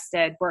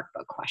 suggested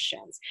workbook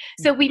questions.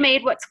 So we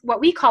made what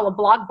we call a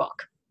blog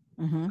book.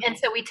 Mm-hmm. And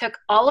so we took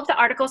all of the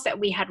articles that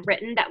we had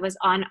written that was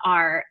on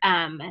our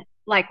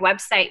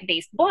website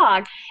based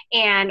blog,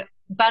 and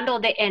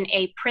bundled it in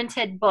a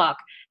printed book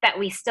that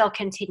we still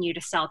continue to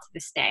sell to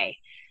this day.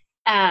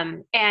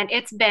 And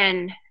it's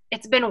been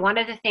one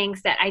of the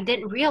things that I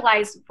didn't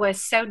realize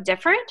was so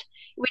different.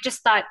 We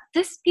just thought,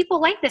 people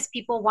like this,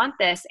 people want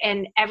this.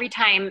 And every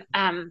time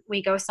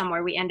we go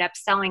somewhere, we end up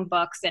selling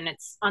books, and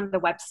it's on the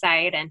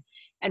website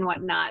and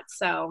whatnot.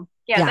 So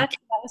yeah, Yeah. that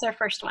was our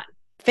first one.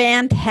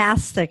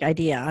 Fantastic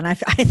idea. And I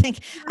think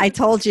I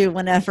told you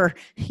whenever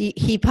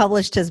he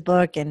published his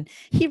book, and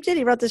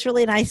he wrote this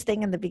really nice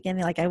thing in the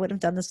beginning, like, I wouldn't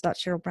have done this without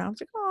Cheryl Brown. I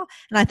was like, oh,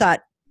 and I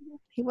thought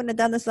he wouldn't have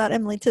done this without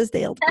Emily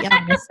Tisdale, to be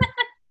honest.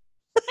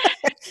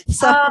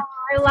 So, Oh,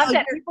 I love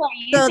that people are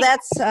so using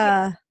that's,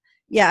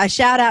 a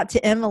shout out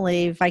to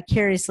Emily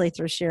vicariously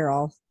through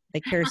Cheryl,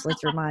 vicariously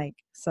through Mike.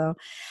 So,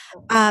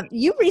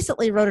 you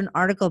recently wrote an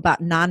article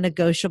about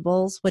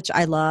non-negotiables, which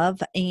I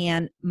love.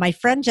 And my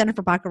friend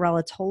Jennifer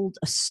Baccarella told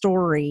a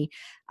story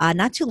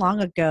not too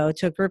long ago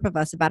to a group of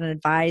us about an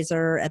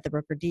advisor at the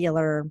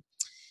broker-dealer.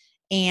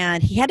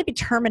 And he had to be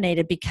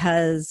terminated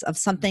because of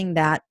something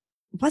that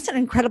wasn't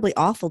incredibly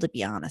awful, to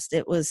be honest.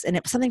 It was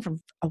something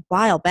from a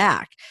while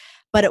back,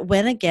 but it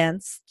went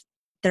against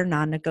their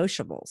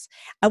non-negotiables.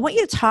 I want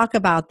you to talk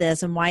about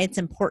this and why it's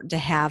important to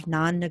have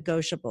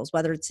non-negotiables,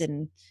 whether it's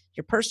in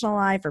your personal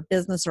life or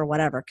business or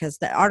whatever, because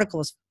the article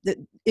is,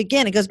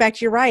 again, it goes back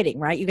to your writing,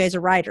 right? You guys are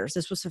writers.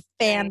 This was a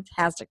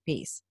fantastic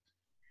piece.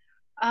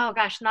 Oh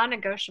gosh,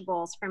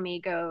 non-negotiables for me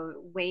go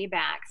way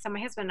back. So my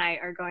husband and I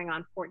are going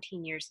on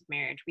 14 years of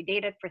marriage. We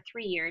dated for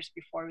 3 years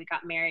before we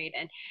got married,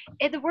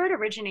 and the word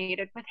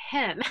originated with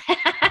him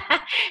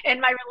in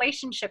my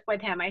relationship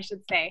with him, I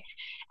should say.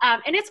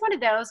 And it's one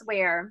of those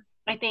where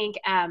I think,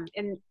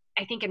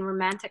 in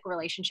romantic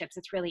relationships,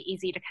 it's really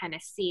easy to kind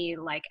of see,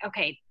 like,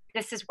 okay,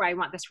 this is where I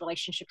want this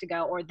relationship to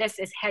go, or this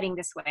is heading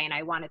this way and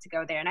I want it to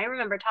go there. And I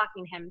remember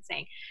talking to him and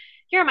saying,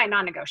 here are my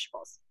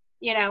non-negotiables.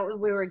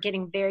 We were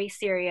getting very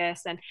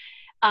serious, and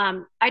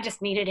I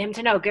just needed him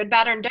to know, good,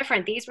 bad, or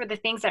indifferent. These were the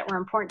things that were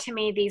important to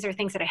me. These are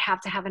things that I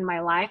have to have in my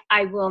life.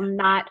 I will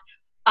not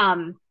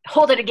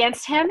hold it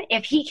against him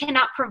if he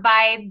cannot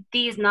provide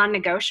these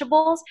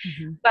non-negotiables.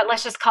 Mm-hmm. But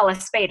let's just call a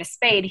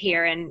spade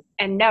here, and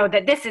know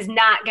that this is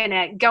not going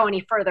to go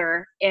any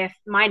further if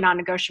my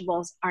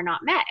non-negotiables are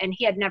not met. And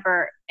he had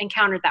never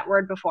encountered that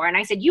word before. And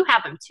I said, you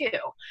have them too.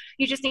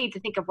 You just need to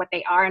think of what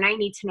they are, and I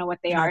need to know what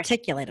they And are.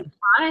 articulate them.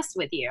 Honest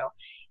with you.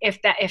 if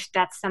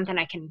that's something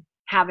I can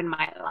have in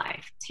my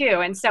life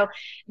too. And so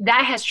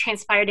that has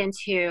transpired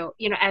into,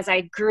 as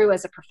I grew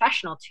as a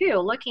professional too,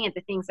 looking at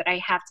the things that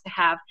I have to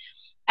have,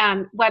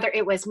 whether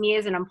it was me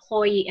as an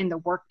employee in the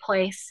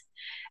workplace,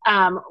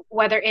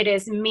 whether it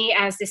is me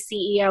as the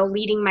CEO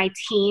leading my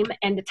team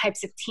and the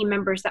types of team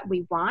members that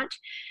we want.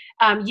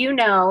 You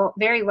know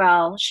very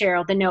well,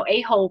 Cheryl, the no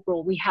a-hole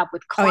rule we have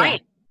with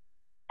clients.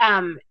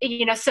 Oh,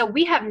 yeah. So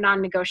we have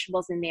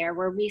non-negotiables in there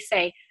where we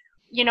say,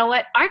 you know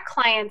what, our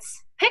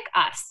clients pick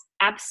us.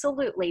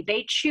 Absolutely.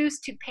 They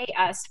choose to pay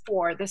us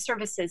for the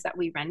services that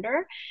we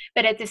render.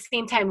 But at the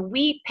same time,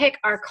 we pick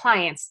our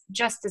clients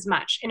just as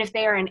much. And if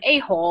they are an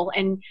a-hole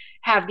and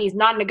have these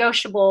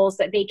non-negotiables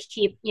that they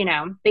keep,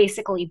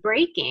 basically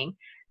breaking,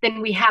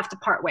 then we have to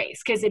part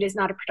ways because it is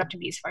not a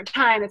productive use of our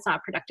time. It's not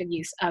a productive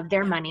use of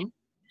their money.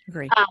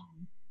 Agree.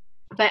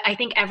 But I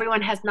think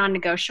everyone has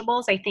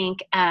non-negotiables. I think,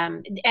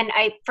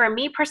 for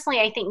me personally,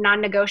 I think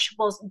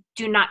non-negotiables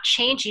do not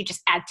change. You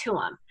just add to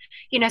them.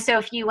 So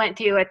if you went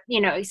through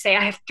it, say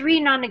I have 3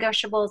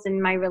 non-negotiables in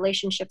my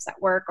relationships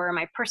at work or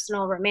my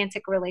personal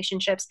romantic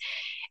relationships,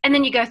 and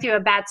then you go through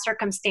a bad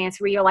circumstance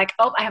where you're like,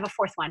 oh, I have a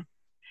 4th one.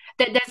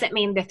 That doesn't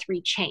mean the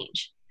 3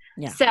 change.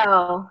 Yeah.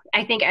 So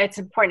I think it's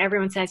important.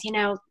 Everyone says,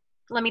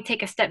 let me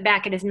take a step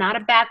back. It is not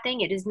a bad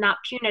thing. It is not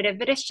punitive,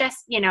 but it's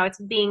just, it's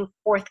being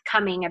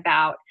forthcoming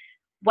about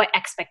what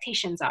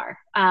expectations are.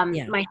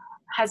 My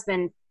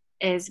husband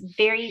is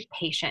very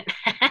patient.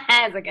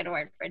 That's a good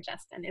word for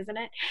Justin, isn't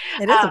it?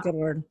 It is a good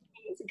word.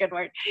 It's a good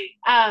word.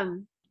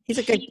 He's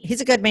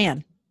a good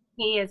man.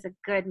 He is a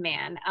good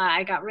man.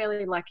 I got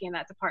really lucky in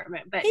that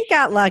department, but he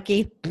got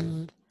lucky.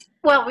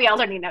 Well, we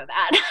already know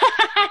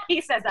that.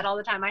 He says that all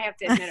the time. I have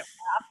to admit it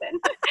more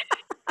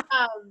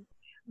often.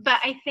 But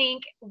I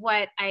think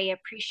what I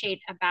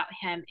appreciate about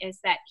him is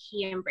that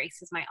he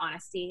embraces my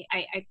honesty.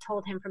 I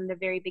told him from the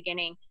very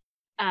beginning,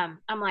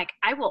 I'm like,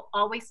 I will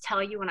always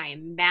tell you when I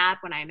am mad,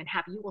 when I am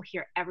happy, you will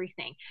hear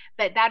everything.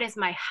 But that is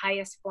my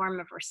highest form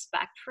of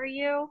respect for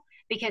you,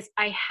 because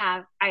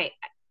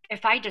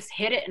if I just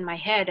hid it in my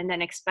head and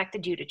then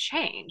expected you to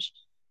change,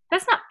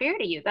 that's not fair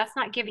to you. That's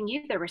not giving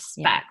you the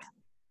respect. Yeah.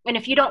 And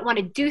if you don't want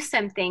to do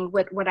something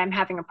with what I'm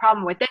having a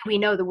problem with, then we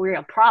know the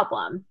real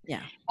problem.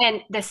 Yeah.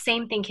 And the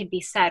same thing can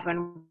be said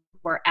when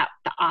we're at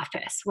the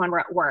office, when we're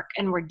at work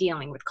and we're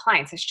dealing with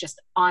clients. It's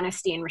just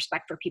honesty and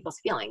respect for people's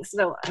feelings.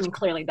 So,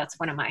 clearly that's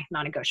one of my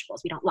non-negotiables.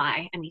 We don't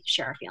lie and we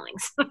share our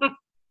feelings.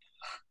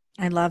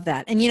 I love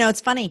that. And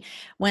it's funny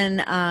when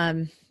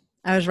I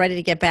was ready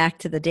to get back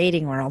to the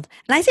dating world,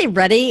 and I say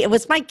ready, it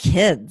was my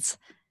kids.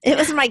 It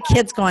was my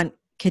kids going,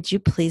 could you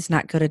please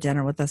not go to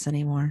dinner with us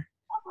anymore?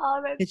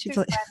 Oh, that's too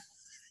fun.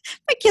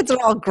 My kids are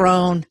all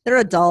grown. They're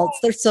adults.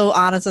 They're so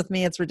honest with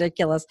me. It's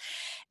ridiculous.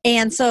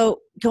 And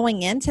so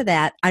going into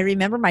that, I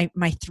remember my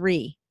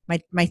 3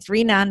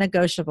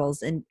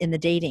 non-negotiables in the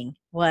dating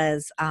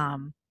was,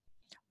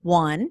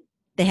 1,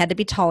 they had to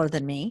be taller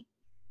than me.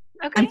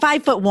 Okay. I'm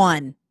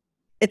 5'1".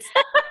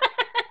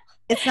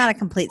 It's not a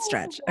complete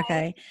stretch.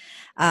 Okay.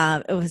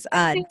 It was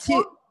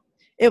 2.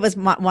 It was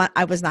one.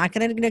 I was not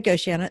going to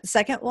negotiate on it. The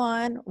second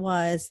one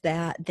was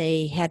that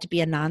they had to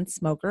be a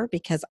non-smoker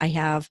because I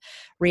have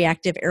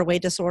reactive airway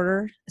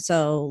disorder.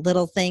 So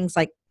little things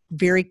like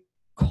very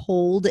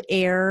cold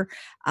air,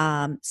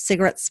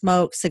 cigarette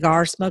smoke,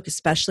 cigar smoke,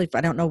 especially if I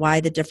don't know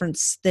why the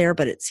difference there,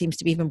 but it seems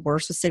to be even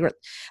worse with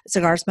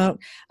cigar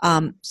smoke.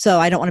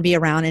 So I don't want to be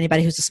around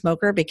anybody who's a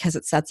smoker because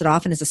it sets it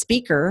off. And as a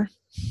speaker,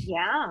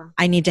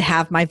 I need to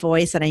have my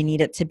voice and I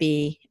need it to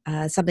be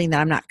something that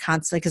I'm not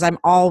constantly, because I'm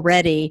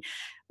already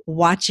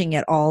watching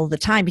it all the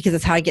time because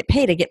it's how I get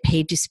paid. I get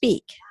paid to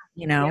speak,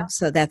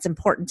 so that's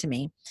important to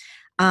me.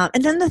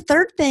 And then the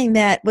third thing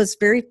that was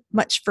very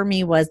much for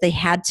me was they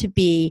had to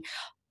be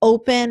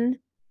open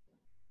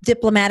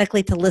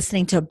diplomatically to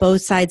listening to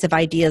both sides of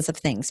ideas of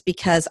things,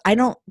 because I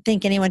don't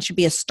think anyone should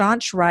be a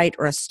staunch right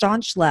or a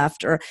staunch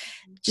left, or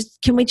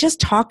can we just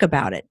talk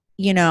about it,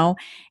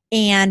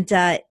 and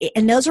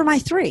those were my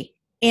 3.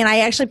 And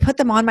I actually put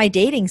them on my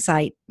dating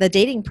site, the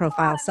dating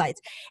profile sites.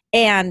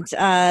 And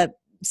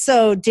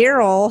so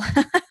Daryl,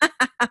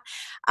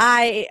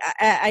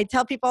 I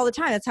tell people all the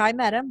time, that's how I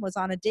met him, was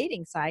on a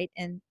dating site.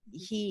 And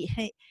he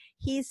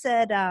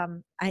said,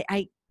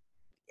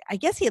 I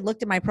guess he had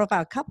looked at my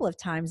profile a couple of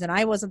times, and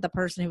I wasn't the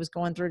person who was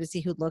going through to see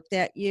who looked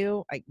at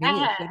you. Maybe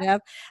I should have.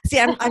 See,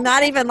 I'm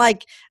not even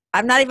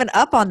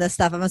up on this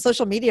stuff. I'm a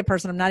social media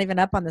person. I'm not even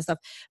up on this stuff.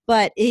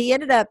 But he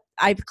ended up,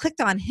 I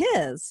clicked on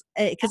his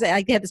because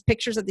I had these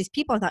pictures of these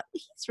people. I thought,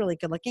 he's really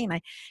good looking. And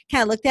I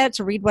kind of looked at it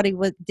to read what he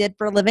did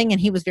for a living,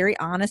 and he was very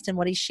honest in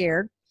what he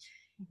shared.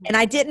 Mm-hmm. And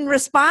I didn't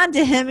respond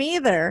to him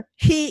either.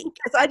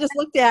 Because I just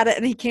looked at it,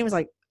 and he came and was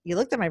like, you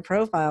looked at my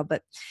profile,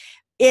 but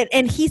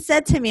and he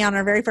said to me on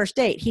our very first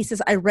date, he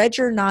says, I read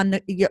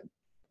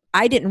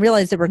I didn't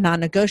realize there were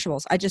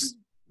non-negotiables.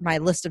 My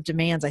list of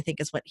demands, I think,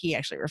 is what he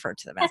actually referred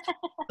to them as.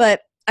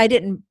 But I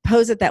didn't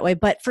pose it that way.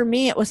 But for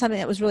me, it was something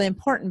that was really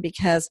important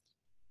because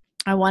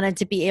I wanted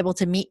to be able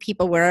to meet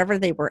people wherever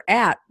they were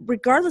at,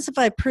 regardless if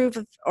I approve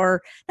of,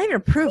 or not even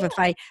approve, if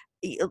I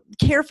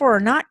care for or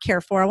not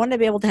care for. I wanted to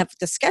be able to have a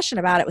discussion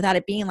about it without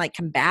it being like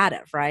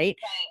combative, right?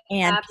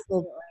 And people,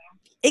 Absolutely.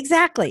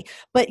 exactly.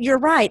 But you're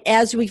right.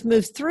 As we've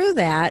moved through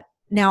that,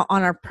 now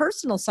on our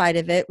personal side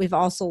of it, we've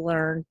also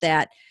learned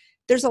that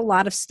there's a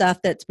lot of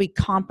stuff that we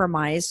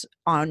compromise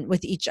on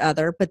with each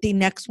other. But the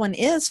next one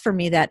is for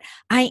me that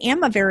I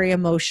am a very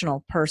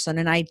emotional person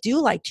and I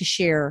do like to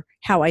share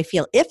how I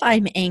feel. If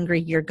I'm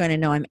angry, you're going to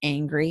know I'm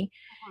angry.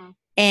 Mhm.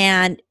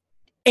 And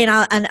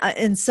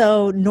and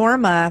so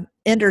Norma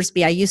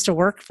Endersby, I used to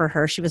work for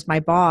her. She was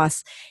my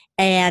boss,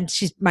 and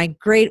she's one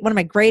of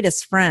my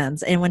greatest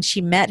friends. And when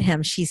she met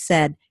him, she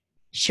said,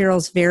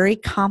 "Cheryl's very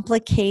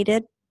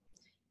complicated,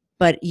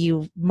 but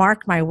you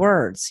mark my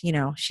words."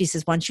 She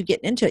says once you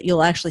get into it,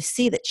 you'll actually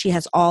see that she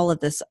has all of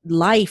this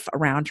life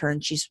around her,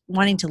 and she's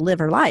wanting to live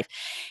her life.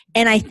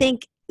 And I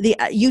think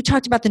you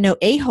talked about the no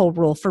a-hole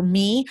rule. For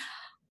me,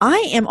 I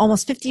am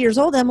almost 50 years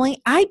old,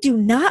 Emily. I do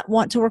not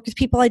want to work with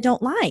people I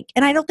don't like.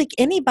 And I don't think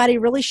anybody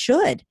really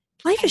should.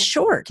 Life I is know.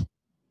 short.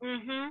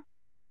 Mm-hmm. There's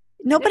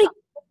a Nobody,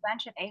 whole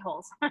bunch of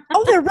a-holes.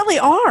 oh, there really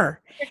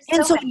are. There's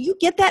And so so many. you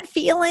get that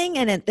feeling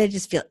and they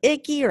just feel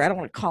icky, or I don't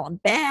want to call them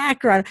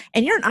back,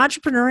 and you're an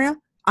entrepreneur.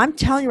 I'm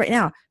telling you right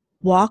now,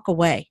 walk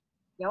away.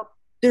 Yep.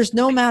 There's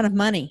no amount of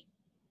money.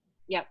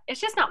 Yep.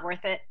 It's just not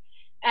worth it.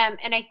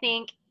 And I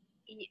think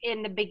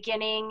in the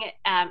beginning,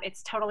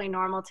 it's totally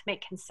normal to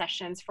make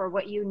concessions for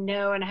what you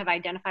know and have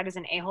identified as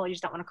an a-hole. You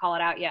just don't want to call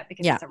it out yet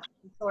because Yeah. it's a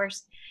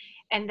resource.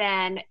 And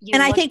then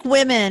And I think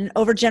women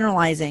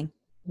overgeneralizing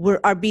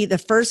are be the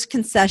first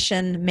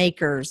concession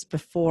makers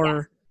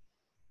before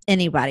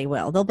anybody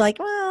will. They'll be like,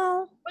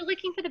 well, we're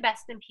looking for the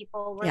best in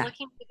people. We're yeah,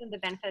 looking for them the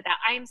benefit of that.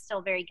 I am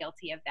still very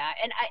guilty of that.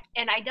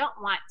 And I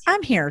don't want to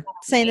I'm here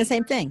saying the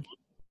same thing.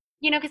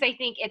 because I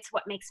think it's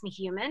what makes me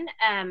human.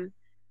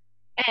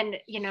 And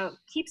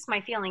keeps my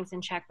feelings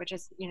in check, which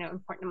is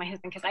important to my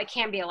husband, because I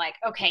can be like,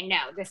 okay, no,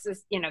 this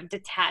is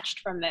detached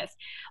from this.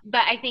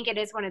 But I think it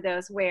is one of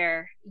those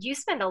where you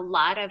spend a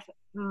lot of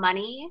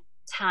money,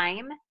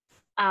 time,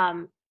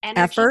 energy,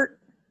 Effort.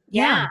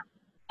 yeah.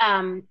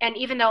 And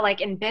even though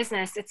like in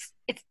business it's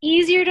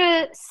easier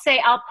to say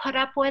I'll put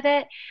up with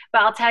it,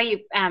 but I'll tell you,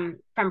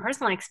 from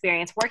personal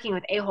experience, working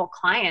with a-hole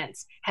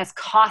clients has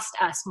cost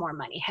us more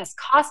money, has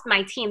cost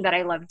my team that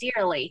I love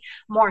dearly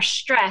more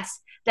stress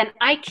than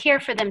I care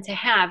for them to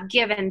have,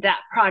 given that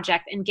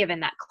project and given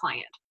that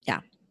client.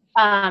 Yeah.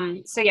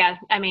 So yeah,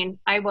 I mean,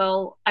 I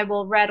will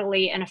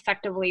readily and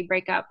effectively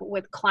break up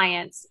with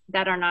clients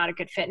that are not a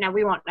good fit. Now,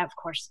 we won't, of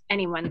course,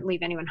 leave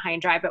anyone high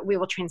and dry, but we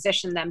will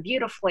transition them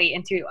beautifully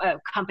into a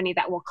company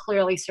that will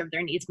clearly serve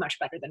their needs much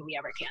better than we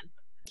ever can.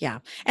 Yeah.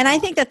 And I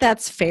think that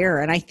that's fair.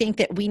 And I think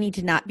that we need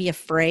to not be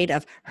afraid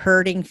of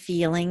hurting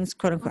feelings,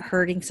 quote unquote,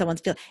 hurting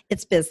someone's feelings.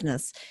 It's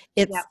business.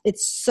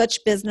 It's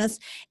such business.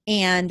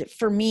 And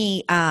for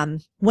me,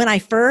 when I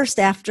first,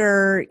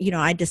 after,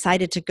 I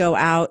decided to go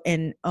out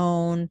and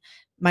own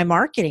my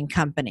marketing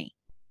company,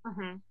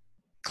 Mm-hmm.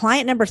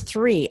 client number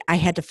 3, I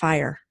had to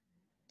fire.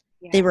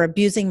 Yeah. They were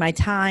abusing my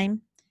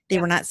time. They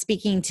were not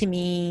speaking to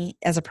me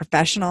as a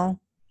professional,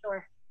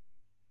 Sure.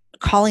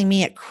 calling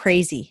me at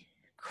crazy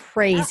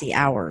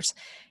hours.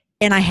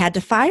 And I had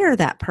to fire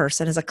that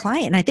person as a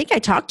client. And I think I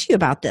talked to you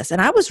about this.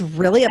 And I was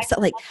really upset.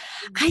 Like,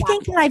 I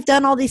think that I've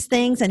done all these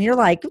things. And you're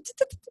like,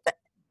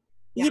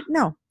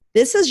 no,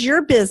 this is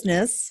your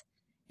business.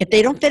 If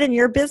they don't fit in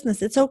your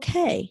business, it's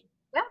okay.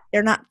 Yeah.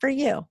 They're not for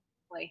you.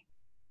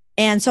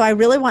 And so I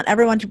really want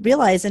everyone to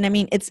realize, and I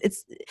mean, it's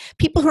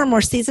people who are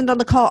more seasoned on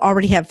the call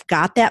already have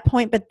got that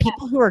point, but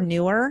people who are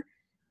newer,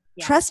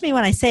 trust me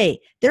when I say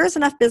there is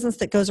enough business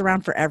that goes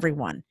around for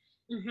everyone.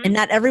 Mm-hmm. And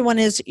not everyone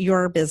is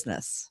your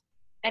business.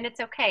 And it's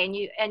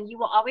okay. And you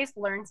will always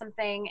learn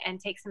something and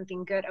take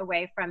something good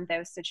away from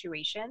those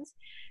situations.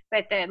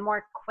 But the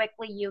more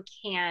quickly you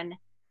can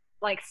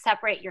like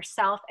separate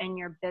yourself and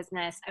your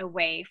business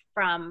away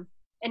from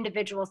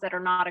individuals that are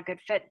not a good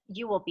fit,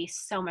 you will be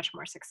so much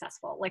more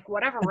successful. Like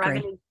whatever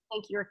revenue you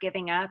think you're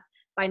giving up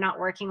by not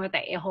working with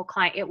a whole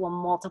client, it will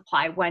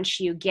multiply once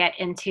you get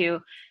into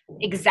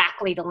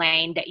exactly the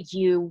lane that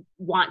you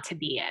want to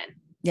be in.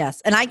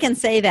 Yes. And I can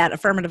say that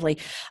affirmatively.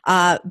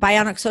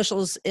 Bionic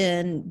Social's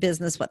in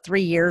business,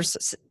 3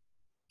 years?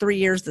 3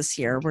 years this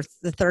year. We're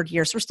the 3rd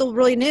year. So we're still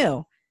really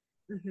new.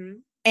 Mm-hmm.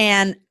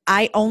 And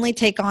I only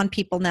take on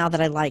people now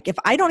that I like. If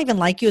I don't even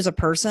like you as a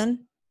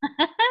person,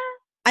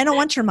 I don't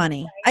want your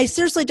money. I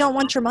seriously don't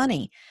want your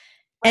money.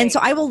 Right. And so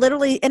I will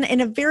literally,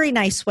 in a very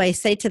nice way,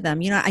 say to them,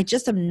 I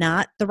just am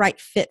not the right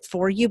fit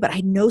for you, but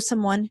I know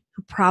someone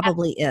who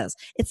probably is.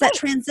 It's that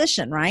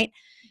transition, right?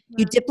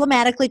 Mm-hmm. You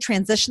diplomatically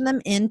transition them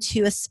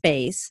into a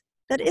space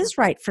that is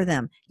right for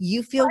them.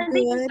 You feel good.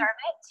 They deserve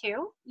it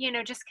too.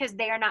 Just because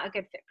they are not a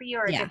good fit for you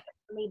or a good fit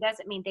for me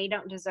doesn't mean they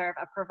don't deserve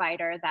a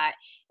provider that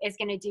is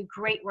going to do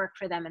great work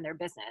for them in their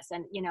business.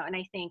 And, and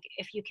I think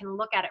if you can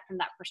look at it from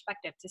that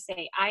perspective to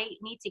say, I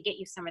need to get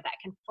you somewhere that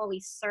can fully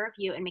serve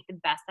you and make the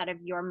best out of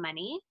your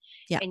money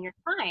and your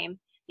time,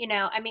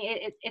 I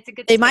mean, it's a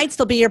good They might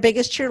still be your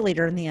biggest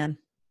cheerleader in the end.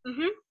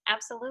 Mm-hmm.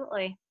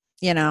 Absolutely.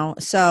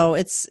 So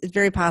it's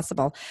very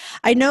possible.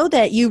 I know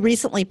that you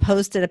recently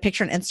posted a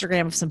picture on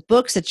Instagram of some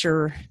books that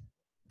you're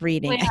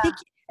reading. Yeah,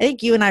 I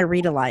think you and I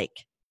read alike.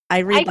 I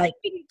I read like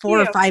think we do 4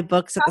 or too. 5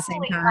 books at the same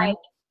Probably like time.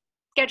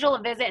 schedule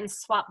a visit and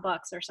swap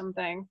books or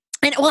something.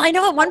 And well, I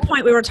know at one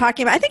point we were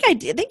talking about, I think I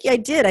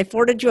did. I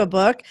forwarded you a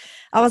book.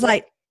 I was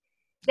like,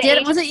 The did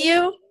it, Age was of it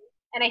you?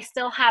 and I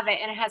still have it,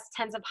 and it has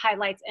tons of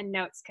highlights and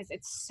notes because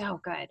it's so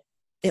good.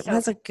 It So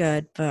was a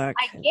good book.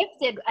 I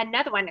gifted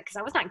another one because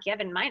I was not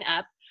giving mine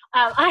up.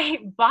 I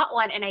bought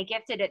one and I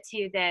gifted it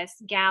to this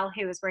gal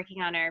who was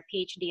working on her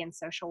PhD in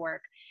social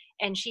work.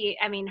 And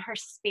her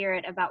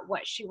spirit about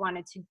what she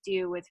wanted to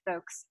do with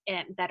folks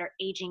that are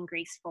aging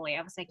gracefully.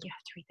 I was like, you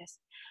have to read this.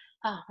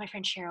 Oh, my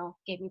friend Cheryl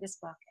gave me this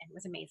book and it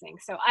was amazing.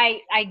 So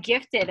I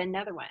gifted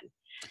another one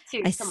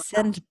to I someone else.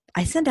 send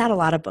I send out a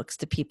lot of books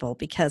to people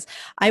because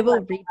I I will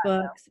love read that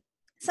though. books.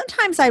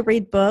 Sometimes I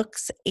read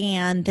books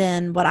and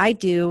then what I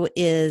do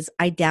is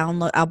I'll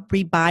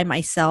rebuy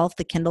myself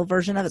the Kindle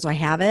version of it so I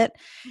have it,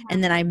 and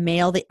Mhm. then I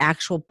mail the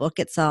actual book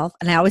itself,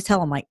 and I always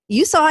tell them like,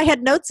 "You saw I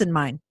had notes in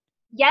mine."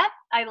 Yep,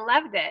 I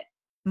loved it.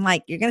 I'm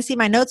like, "You're going to see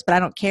my notes, but I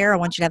don't care. I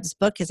want you to have this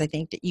book because I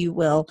think that you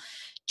will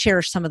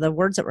cherish some of the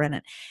words that were in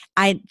it."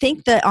 I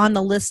think that on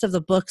the list of the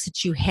books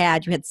that you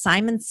had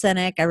Simon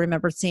Sinek. I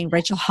remember seeing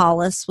Rachel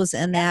Hollis was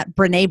in Yep, that,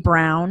 Brene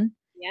Brown,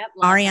 yep,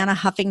 love her. Ariana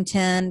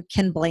Huffington,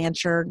 Ken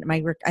Blanchard.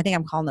 I think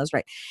I'm calling those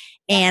right.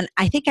 Yep. And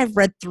I think I've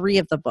read 3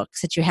 of the books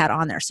that you had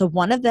on there. So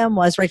one of them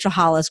was Rachel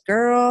Hollis,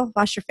 Girl,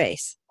 Wash Your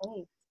Face.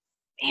 Oh,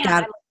 man, I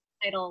God, love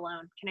the title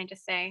alone. Can I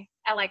just say?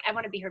 I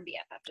want to be her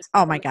BFF just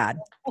oh because my God.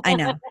 I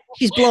know.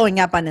 She's blowing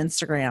up on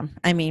Instagram.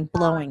 I mean,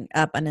 blowing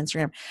up on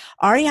Instagram.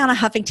 Ariana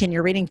Huffington,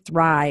 you're reading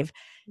Thrive.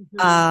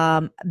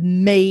 Mhm.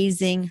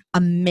 Amazing,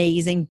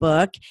 amazing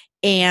book.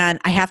 And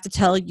I have to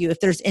tell you, if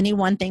there's any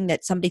one thing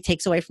that somebody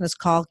takes away from this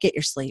call, get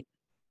your sleep.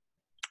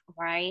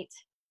 Right.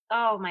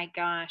 Oh my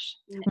gosh.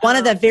 One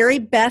of the very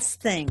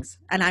best things,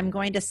 and I'm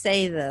going to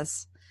say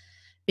this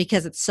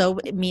because it's so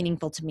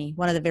meaningful to me,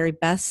 one of the very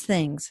best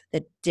things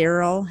that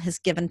Daryl has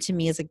given to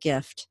me as a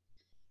gift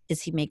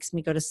is he makes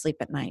me go to sleep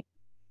at night.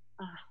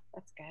 Oh,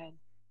 that's good.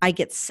 I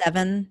get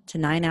 7 to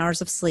 9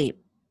 hours of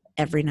sleep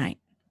every night.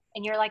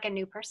 And you're like a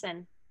new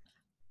person.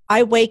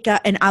 I wake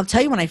up, and I'll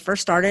tell you when I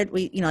first started,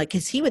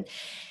 because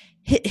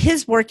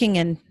his working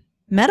in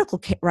medical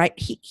care, right?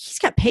 He's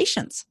got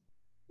patients.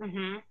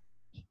 Mm-hmm.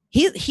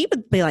 He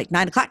would be like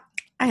 9 o'clock.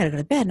 I got to go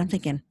to bed. And I'm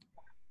thinking,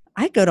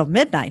 I go till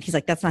midnight. He's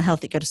like, that's not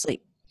healthy. Go to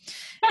sleep.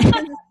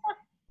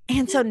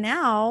 And so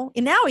now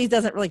he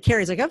doesn't really care.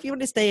 He's like, oh, if you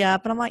want to stay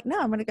up. And I'm like, no,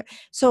 I'm going to go.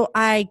 So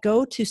I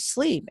go to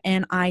sleep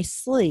and I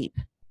sleep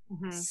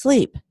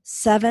Mm-hmm.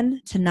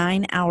 7 to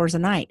 9 hours a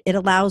night. It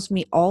allows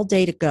me all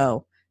day to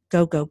go.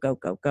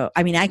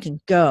 I mean, I can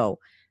go,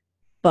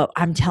 but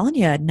I'm telling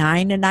you,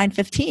 9 to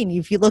 9:15,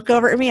 if you look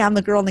over at me, I'm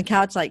the girl on the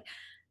couch. Like,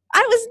 I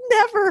was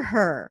never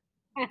her.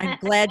 I'm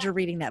glad you're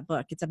reading that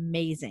book. It's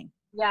amazing.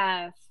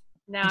 Yes.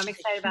 No, And I'm she's a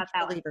excited about huge that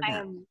one. believer in I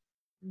that. am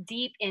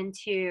deep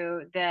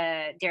into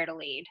the Dare to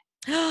Lead.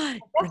 That's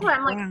where Brene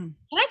I'm like, Brown.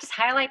 can I just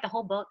highlight the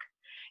whole book?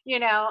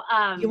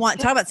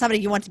 Talk about somebody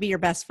you want to be your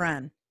best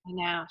friend. I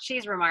know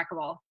she's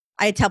remarkable.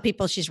 I tell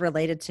people she's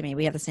related to me.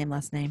 We have the same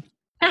last name.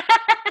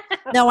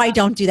 No, I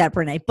don't do that,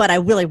 Brene, but I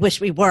really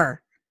wish we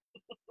were.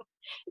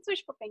 It's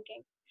wishful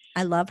thinking.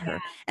 I love Yeah, her.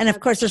 And of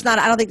course, I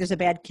don't think there's a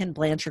bad Ken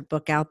Blanchard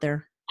book out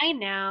there. I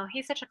know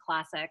he's such a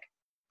classic.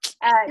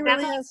 He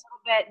really Definitely is.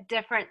 a little bit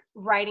different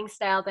writing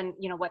style than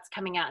what's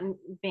coming out and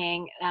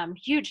being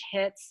huge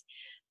hits,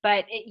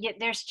 but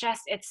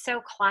it's so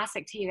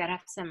classic too. You gotta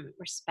have some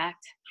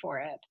respect for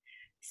it.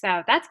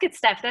 So that's good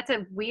stuff. It's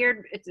a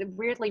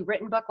weirdly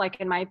written book. Like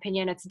in my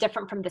opinion, it's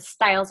different from the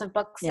styles of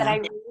books that Yeah. I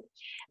read,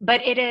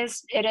 but it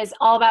is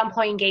all about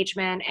employee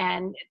engagement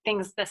and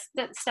things, the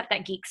stuff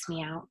that geeks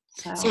me out.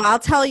 So I'll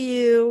tell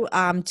you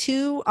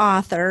 2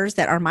 authors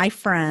that are my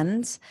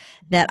friends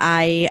that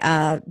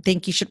I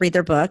think you should read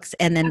their books.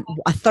 And then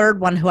a third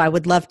one who I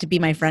would love to be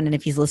my friend. And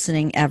if he's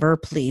listening ever,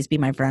 please be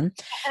my friend.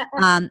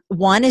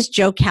 One is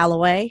Joe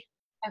Calloway.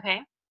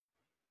 Okay.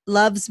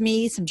 Loves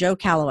me some Joe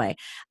Calloway.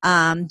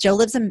 Joe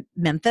lives in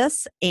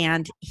Memphis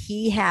and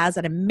he has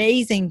an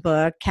amazing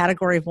book,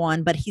 Category of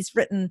One, but he's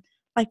written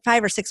like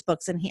 5 or 6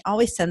 books and he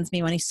always sends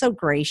me one. He's so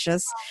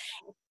gracious.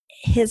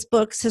 His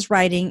books, his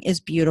writing is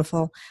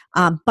beautiful.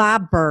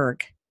 Bob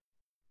Berg.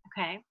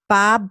 Okay.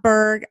 Bob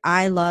Berg,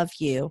 I love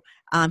you.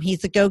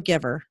 He's a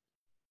go-giver.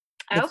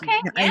 Okay.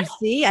 I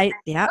see.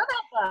 Yeah.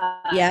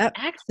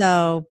 Excellent.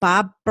 So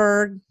Bob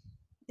Berg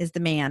is the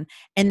man.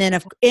 And then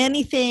of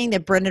anything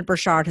that Brendan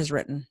Burchard has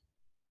written.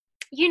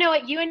 You know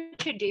what? You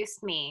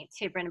introduced me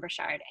to Brendan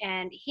Burchard,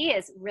 and he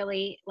is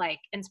really like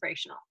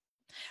inspirational.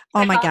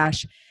 Oh my Especially on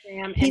gosh.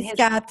 Instagram, and He's his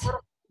got,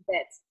 little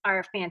bits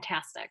are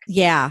fantastic.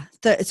 yeah.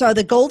 So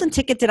the Golden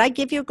Ticket, did I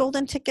give you a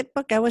Golden Ticket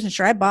book? I wasn't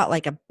sure. I bought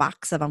like a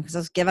box of them because I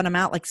was giving them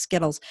out like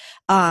Skittles.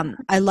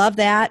 I love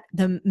that.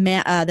 The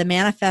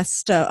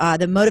manifesto,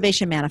 the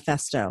Motivation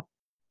Manifesto.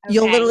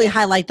 You'll Okay, literally yeah.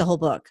 highlight the whole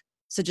book.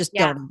 So just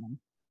Yeah. don't even.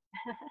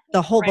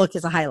 The whole Right. book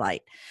is a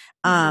highlight.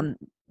 Mhm.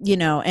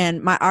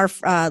 and our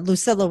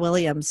Lucilla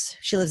Williams,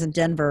 she lives in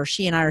Denver.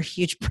 She and I are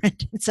huge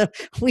Brendan. So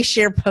we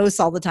share posts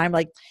all the time.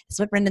 Like, this is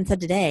what Brendan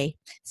said today.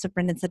 This is what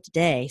Brendan said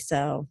today.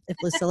 So if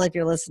Lucilla, if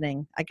you're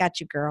listening, I got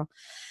you, girl.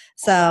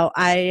 So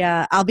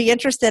I'll be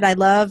interested. I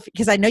love,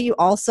 because I know you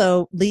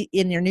also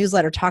in your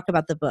newsletter talk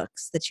about the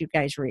books that you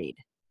guys read.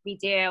 We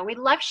do. We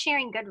love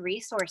sharing good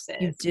resources.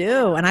 You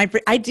do. And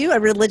I do. I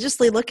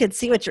religiously look and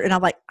see and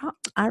I'm like, oh,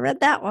 I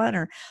read that one,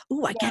 or,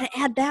 oh, I got to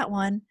add that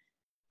one.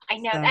 I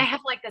know. So. I have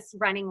like this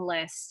running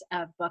list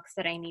of books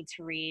that I need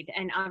to read.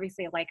 And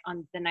obviously, like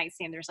on the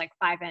nightstand, there's like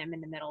 5 I'm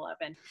in the middle of.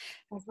 And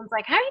my husband's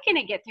like, how are you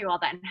going to get through all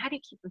that? And how do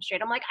you keep them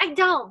straight? I'm like, I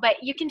don't, but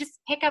you can just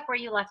pick up where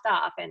you left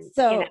off. And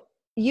so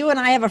you and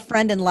I have a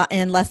friend in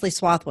Leslie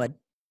Swathwood.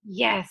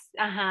 Yes.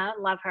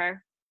 Love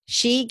her.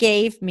 She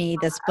gave me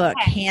this book,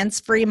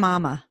 Hands-Free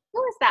Mama.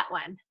 Who is that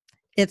one?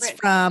 It's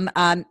from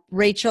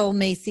Rachel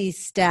Macy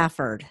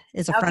Stafford,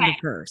 is a friend of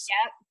hers.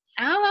 Yep.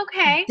 Oh,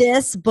 okay.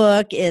 This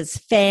book is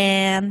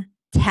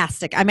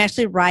fantastic. I'm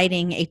actually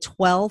writing a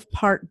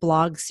 12-part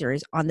blog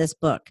series on this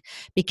book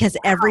because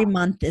every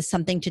month is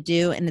something to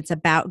do, and it's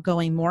about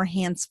going more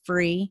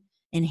hands-free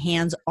and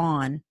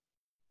hands-on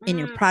in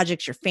your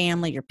projects, your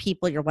family, your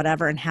people, your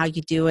whatever, and how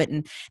you do it.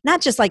 And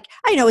not just like,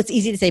 I know it's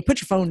easy to say,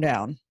 put your phone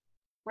down.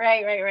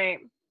 Right.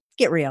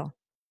 Get real.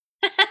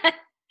 Do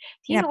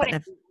you know what I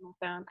do on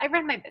my phone? I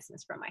run my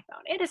business from my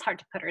phone. It is hard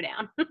to put her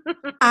down.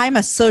 I'm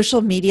a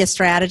social media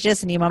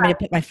strategist, and you want me to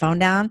put my phone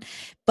down,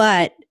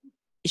 but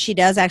she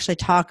does actually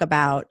talk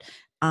about,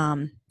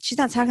 she's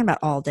not talking about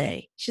all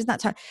day. She's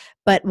not talking,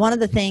 but one of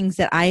the things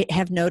that I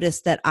have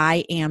noticed that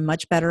I am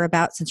much better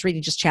about since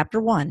reading just chapter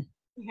 1,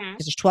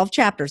 because there's 12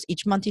 chapters,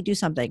 each month you do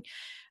something.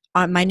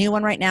 My new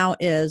one right now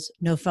is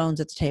no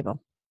phones at the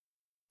table.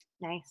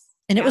 Nice.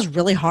 And it was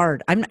really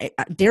hard.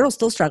 Daryl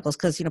still struggles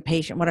because,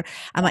 patient, whatever.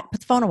 I'm like,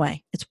 put the phone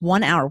away. It's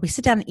 1 hour. We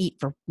sit down and eat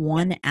for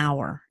 1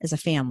 hour as a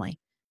family.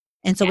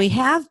 And so we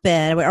have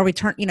been, or we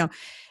turn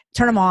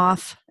them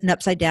off and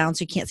upside down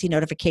so you can't see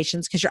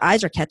notifications because your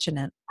eyes are catching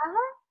it.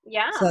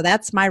 Yeah. So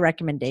that's my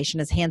recommendation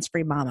is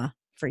Hands-Free Mama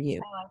for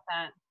you. I like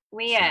that.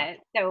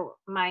 So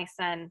my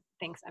son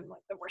thinks I'm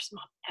like the worst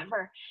mom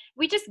ever.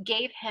 We just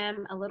gave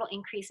him a little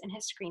increase in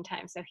his screen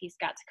time, so he's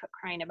got to quit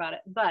crying about it.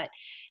 But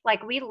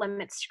like we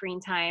limit screen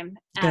time.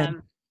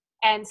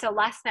 And so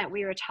last night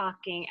we were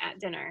talking at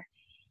dinner,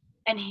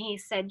 and he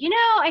said,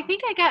 I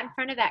think I got in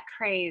front of that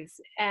craze.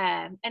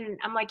 And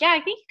I'm like, yeah,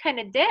 I think you kind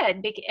of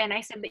did. And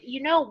I said, but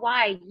you know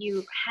why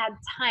you had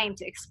time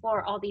to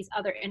explore all these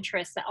other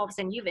interests that all of a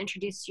sudden you've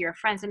introduced to your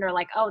friends and they're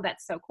like, oh,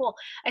 that's so cool.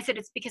 I said,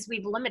 it's because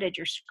we've limited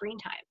your screen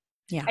time.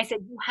 Yeah. I said,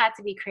 you had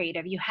to be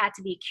creative. You had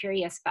to be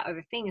curious about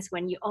other things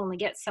when you only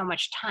get so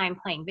much time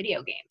playing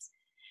video games.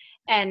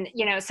 And,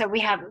 so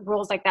we have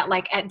rules like that,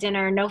 like at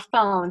dinner, no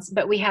phones,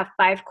 but we have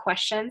 5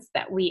 questions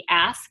that we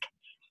ask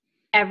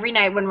every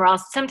night when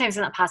sometimes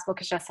it's not possible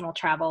because Justin will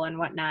travel and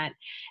whatnot.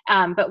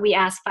 But we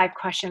ask 5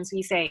 questions.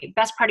 We say,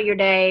 best part of your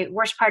day,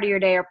 worst part of your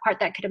day, or part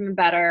that could have been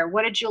better.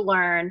 What did you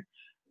learn?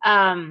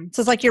 So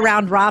it's like your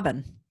round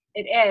robin.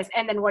 It is.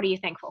 And then what are you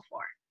thankful for?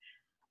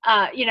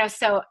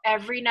 So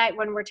every night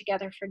when we're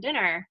together for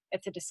dinner,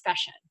 it's a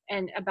discussion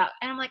and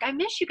I'm like, I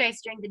miss you guys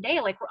during the day.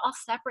 Like we're all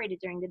separated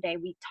during the day.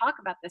 We talk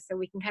about this so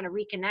we can kind of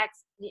reconnect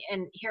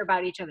and hear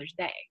about each other's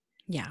day.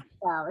 Yeah.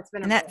 So it's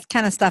been, and that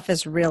kind of stuff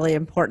is really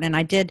important. And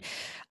I did,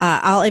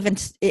 I'll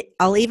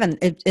even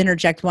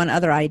interject one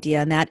other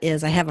idea. And that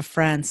is I have a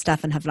friend,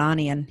 Stefan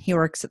Havlani, and he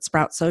works at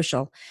Sprout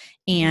Social.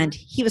 And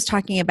he was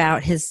talking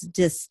about his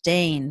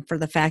disdain for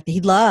the fact that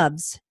he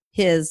loves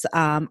his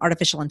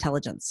artificial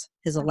intelligence,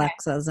 his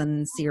Alexas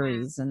and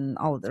Siris and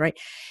all of that, right?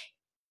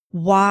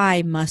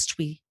 Why must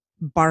we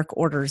bark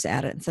orders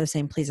at it instead of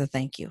saying please or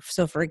thank you?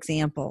 So for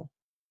example,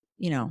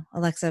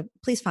 Alexa,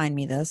 please find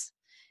me this.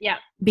 Yeah.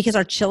 Because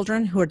our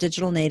children who are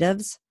digital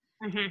natives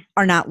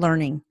are not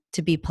learning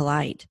to be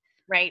polite.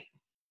 Right.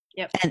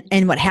 Yep.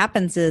 And what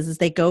happens is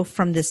they go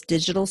from this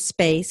digital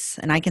space,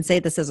 and I can say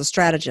this as a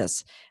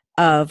strategist,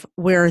 of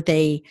where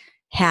they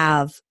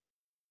have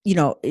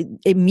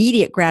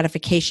immediate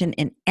gratification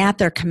and at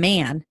their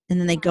command, and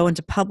then they go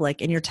into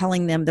public and you're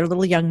telling them their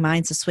little young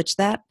minds to switch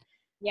that.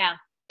 Yeah.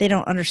 They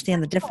don't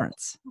understand the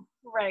difference.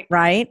 Right.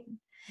 Right.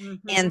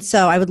 And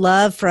so I would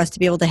love for us to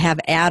be able to have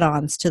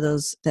add-ons to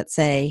those that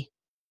say,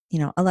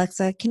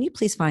 Alexa, can you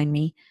please find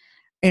me?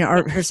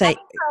 Or her say,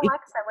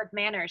 Alexa with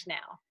manners now.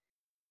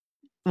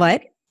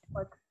 What?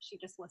 Look, she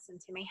just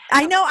listened to me.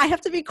 I know I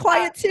have to be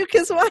quiet too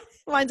because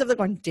mine's up there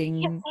going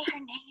ding. Can't say her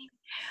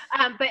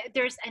name. But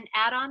there's an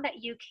add-on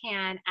that you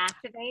can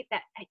activate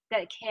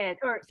that kid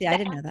or I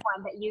didn't know that.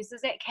 One that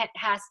uses it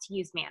has to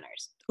use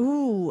manners.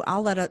 Ooh,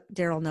 I'll let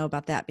Daryl know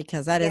about that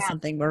because that is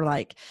something we're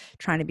like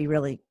trying to be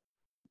really.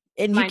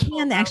 And you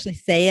can actually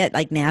say it,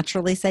 like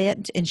naturally say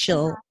it, and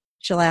she'll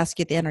ask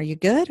you at the end, "Are you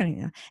good?"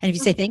 And if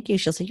you say thank you,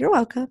 she'll say, "You're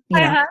welcome."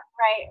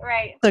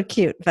 Right. So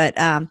cute. But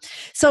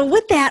so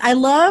with that, I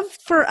love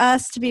for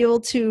us to be able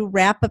to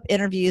wrap up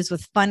interviews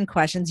with fun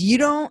questions. You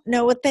don't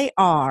know what they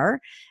are.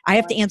 I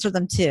have to answer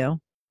them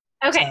too.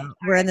 Okay. So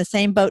we're in the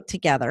same boat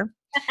together.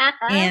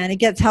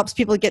 and helps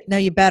people get to know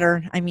you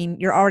better. I mean,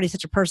 you're already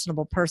such a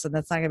personable person.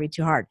 That's not going to be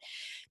too hard.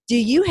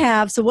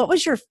 So what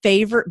was your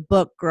favorite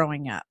book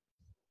growing up?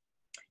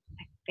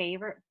 My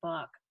favorite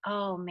book.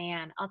 Oh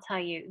man, I'll tell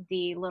you,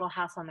 the Little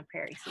House on the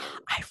Prairie series.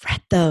 I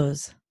read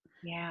those.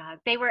 Yeah,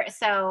 they were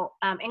so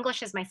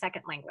English is my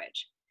second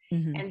language.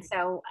 Mm-hmm. And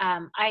so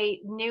I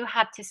knew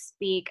how to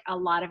speak a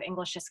lot of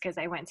English just because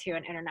I went to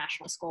an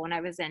international school when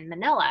I was in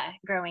Manila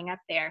growing up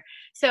there.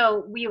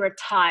 So we were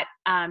taught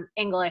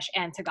English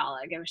and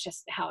Tagalog. It was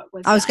just how it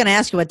was. I was going to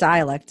ask you, what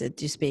dialect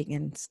did you speak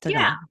in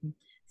Tagalog? Yeah.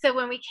 So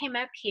when we came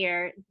up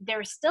here, there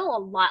was still a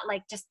lot,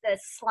 like just the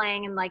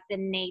slang and like the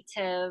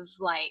native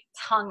like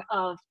tongue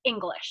of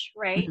English,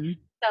 right? Mm-hmm.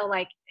 So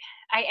like,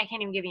 I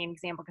can't even give you an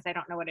example because I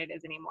don't know what it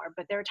is anymore.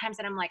 But there were times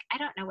that I'm like, I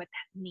don't know what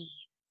that means.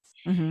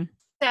 Mm-hmm.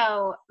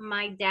 So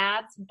my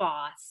dad's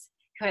boss,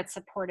 who had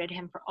supported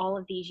him for all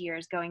of these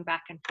years, going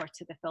back and forth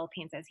to the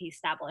Philippines as he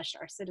established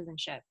our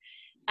citizenship,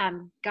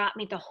 got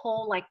me the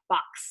whole like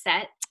box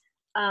set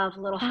of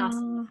Little House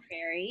on the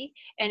Prairie.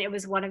 And it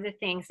was one of the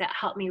things that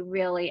helped me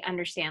really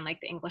understand like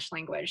the English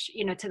language,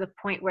 to the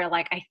point where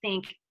like, I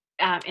think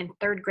in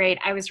third grade,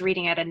 I was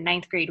reading at a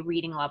ninth grade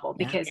reading level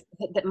because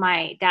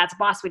my dad's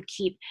boss would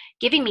keep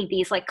giving me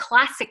these like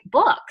classic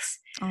books.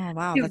 Oh,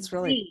 wow. That's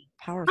really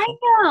powerful. I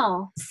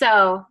know.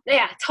 So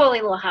yeah,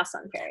 totally Little House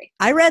on the Prairie.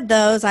 I read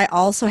those. I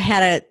also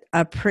had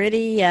a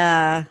pretty,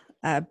 I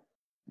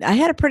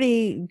had a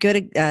pretty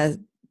good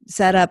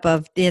setup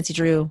of Nancy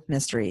Drew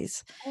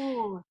mysteries.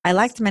 Ooh, I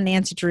liked my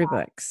Nancy Drew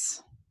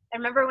books. I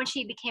remember when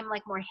she became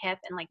like more hip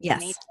and like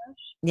yes,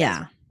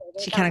 yeah,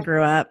 she kind of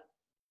grew up.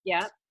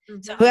 Yeah.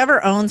 Mm-hmm. So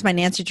whoever owns my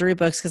Nancy Drew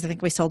books, because I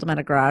think we sold them at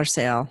a garage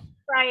sale.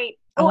 Right.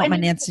 I want my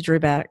Nancy Drew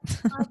back.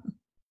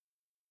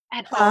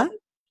 At all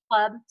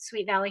Club,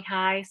 Sweet Valley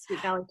High, Sweet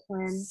Valley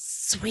Twins.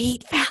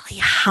 Sweet Valley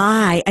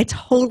High. I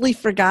totally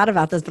forgot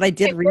about this, but I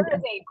did read it. There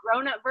is a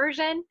grown-up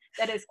version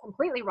that is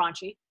completely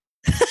raunchy.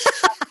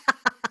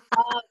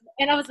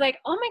 And I was like,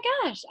 oh my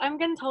gosh, I'm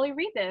going to totally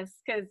read this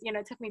because,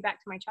 it took me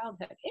back to my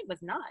childhood. It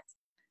was not.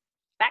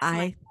 Back to my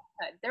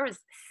childhood. There was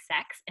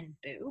sex and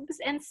boobs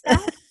and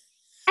stuff.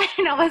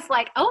 And I was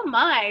like, oh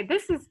my,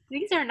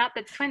 these are not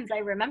the twins I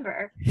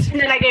remember.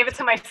 And then I gave it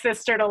to my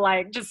sister to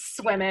like just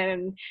swim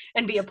in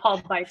and be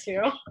appalled by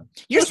too.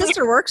 Your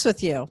sister works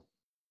with you.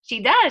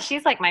 She does.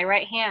 She's like my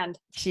right hand.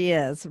 She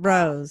is.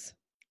 Rose.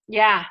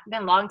 Yeah.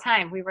 Been a long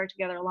time. We worked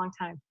together a long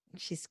time.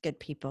 She's good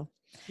people.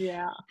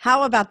 Yeah.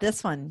 How about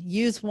this one?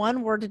 Use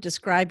one word to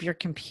describe your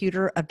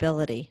computer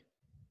ability.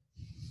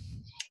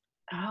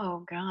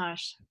 Oh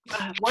gosh.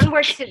 One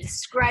word to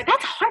describe.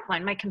 That's a hard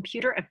one. My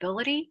computer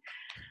ability.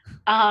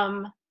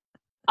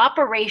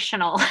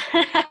 Operational.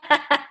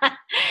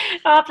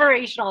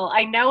 Operational.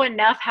 I know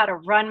enough how to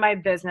run my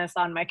business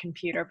on my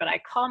computer, but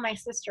I call my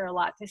sister a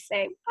lot to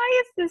say,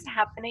 why is this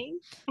happening?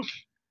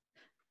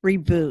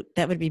 Reboot.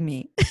 That would be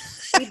me.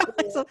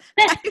 So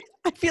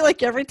I feel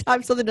like every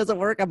time something doesn't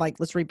work, I'm like,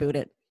 let's reboot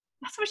it.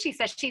 That's what she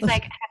says. She's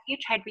like, have you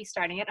tried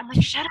restarting it? I'm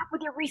like, shut up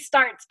with your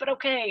restarts, but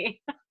okay.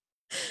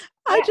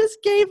 I just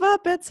gave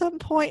up at some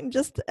point, and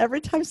just every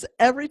time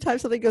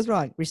something goes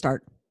wrong,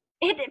 restart.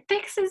 It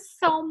fixes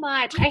so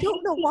much. I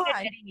don't know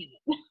why.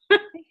 I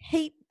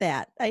hate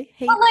that.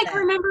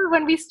 Remember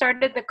when we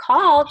started the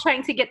call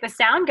trying to get the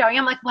sound going?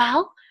 I'm like,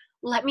 well,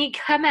 let me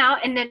come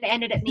out, and then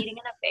ended up needing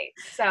an update.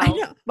 So I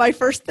know. My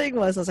first thing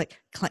was, I was like,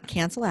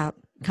 cancel out,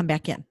 come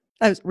back in.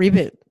 I was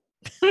reboot.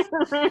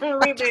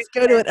 I just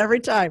go to it every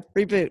time.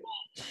 Reboot.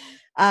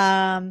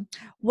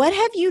 What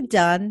have you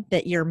done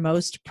that you're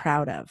most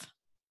proud of?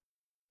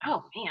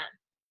 Oh man,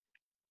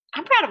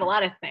 I'm proud of a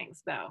lot of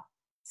things though.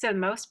 So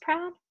most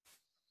proud?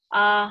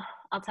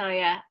 I'll tell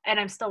you, and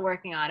I'm still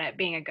working on it,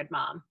 being a good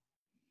mom.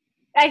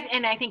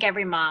 I think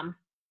every mom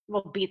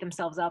will beat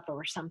themselves up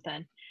over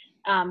something.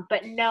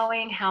 But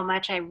knowing how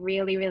much I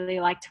really, really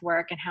like to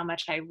work and how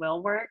much I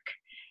will work,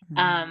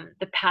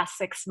 the past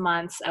 6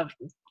 months of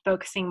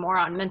focusing more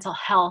on mental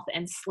health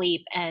and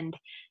sleep and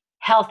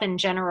health in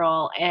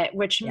general,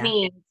 which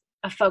means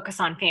a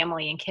focus on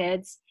family and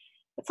kids.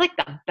 It's like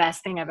the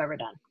best thing I've ever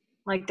done.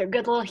 Like, they're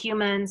good little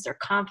humans. They're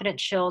confident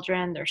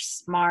children. They're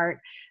smart.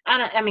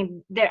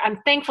 I'm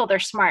thankful they're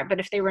smart, but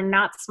if they were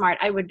not smart,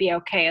 I would be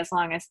okay as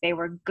long as they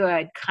were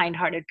good,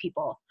 kind-hearted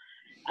people.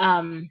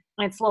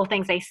 It's little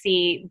things I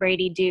see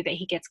Brady do that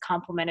he gets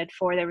complimented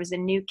for. There was a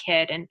new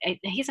kid, and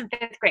he's in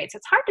 5th grade. So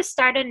it's hard to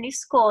start a new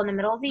school in the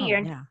middle of the year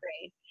in 5th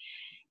grade.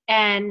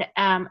 And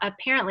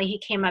apparently he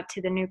came up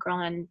to the new girl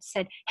and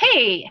said,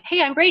 hey,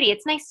 I'm Brady.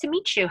 It's nice to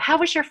meet you. How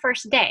was your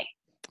first day?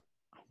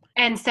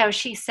 And so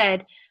she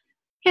said,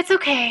 it's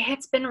okay.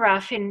 It's been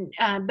rough, and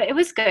but it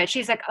was good.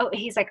 He's like,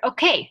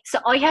 okay. So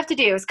all you have to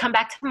do is come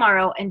back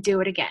tomorrow and do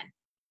it again.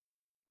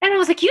 And I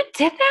was like, you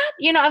did that?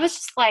 I was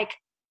just like,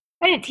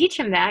 I didn't teach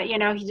him that.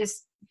 He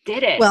just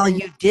did it. Well,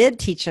 you did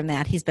teach him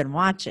that. He's been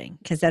watching,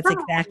 because that's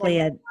exactly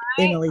an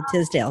Emily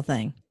Tisdale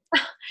thing.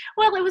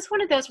 Well, it was one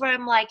of those where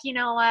I'm like, you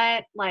know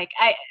what? Like,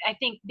 I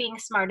think being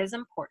smart is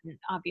important.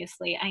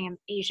 Obviously, I am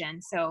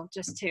Asian. So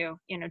just to,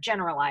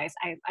 generalize,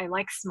 I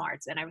like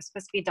smarts, and I was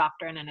supposed to be a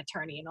doctor and an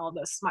attorney and all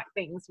those smart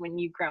things when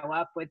you grow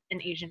up with an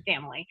Asian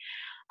family.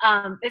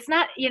 It's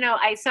not,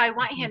 so I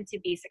want him to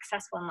be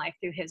successful in life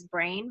through his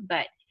brain,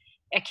 but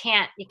you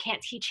can't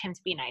teach him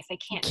to be nice. I You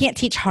can't. can't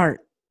teach heart.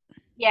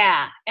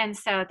 Yeah. And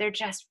so they're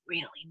just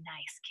really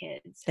nice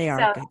kids. They are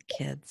So good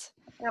kids.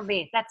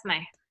 that's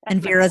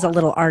And my Vera's a goal.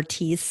 little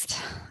artiste.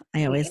 I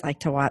She always is like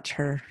to watch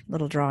her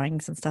little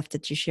drawings and stuff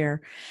that you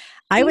share.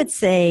 I would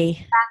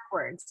say,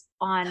 backwards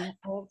on,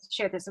 I will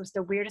share this. It was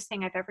the weirdest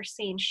thing I've ever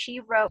seen.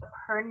 She wrote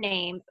her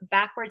name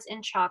backwards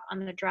in chalk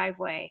on the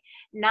driveway,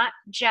 not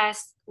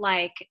just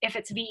like if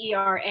it's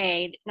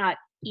VERA, not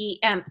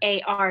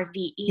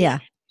EMARVE. yeah.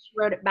 She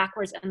wrote it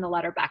backwards and the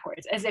letter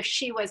backwards, as if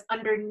she was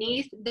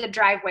underneath the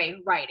driveway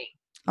writing.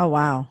 Oh,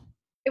 wow.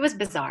 It was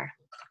bizarre.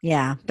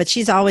 Yeah. But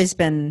she's always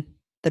been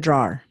the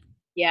drawer.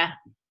 Yeah.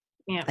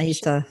 Yeah. I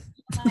used to.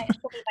 She'll be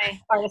my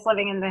artist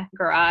living in the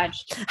garage.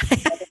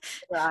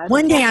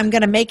 One day I'm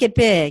going to make it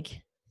big.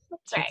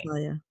 That's I'll right. tell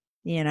you.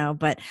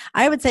 But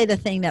I would say the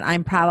thing that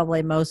I'm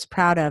probably most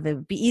proud of, it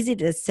would be easy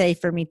to say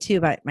for me too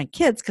about my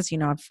kids, because,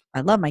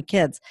 I love my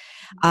kids.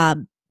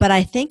 But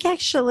I think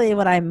actually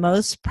what I'm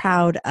most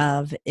proud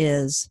of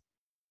is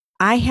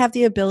I have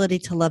the ability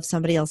to love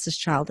somebody else's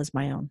child as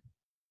my own.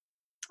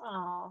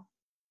 Oh.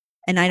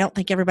 And I don't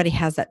think everybody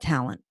has that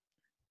talent.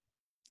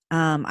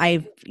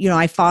 I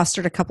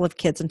fostered a couple of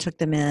kids and took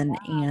them in,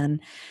 and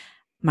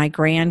my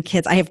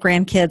grandkids, I have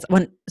grandkids.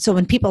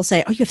 When people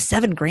say, oh, you have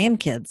 7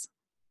 grandkids,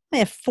 I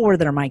have 4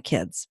 that are my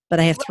kids,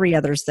 but I have 3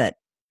 others that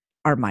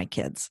are my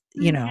kids,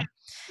 Yeah.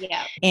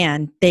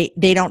 and they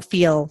don't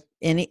feel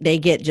they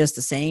get just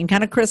the same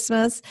kind of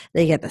Christmas.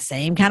 They get the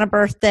same kind of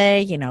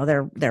birthday.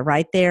 They're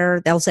right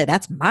there. They'll say,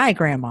 that's my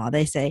grandma.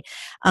 They say,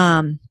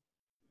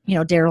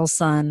 Daryl's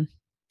son.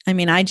 I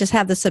mean, I just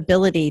have this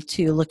ability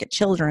to look at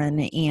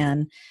children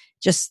and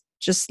just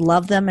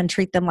love them and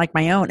treat them like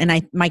my own.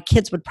 And my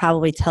kids would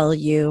probably tell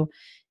you,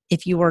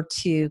 if you were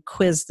to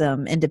quiz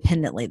them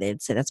independently,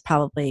 they'd say that's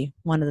probably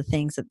one of the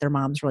things that their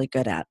mom's really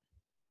good at.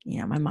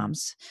 My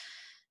mom's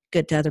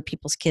good to other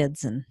people's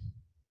kids, and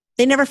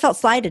they never felt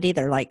slighted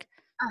either. Like,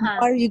 why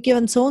are you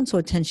giving so-and-so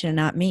attention and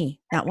not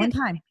me? Not one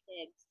time.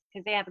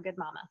 Because they have a good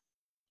mama,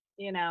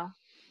 Yeah.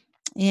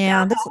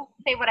 I'll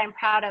say what I'm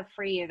proud of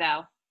for you,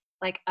 though,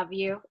 like of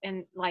you,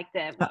 and like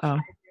the 5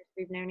 years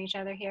we've known each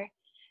other here.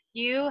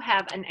 You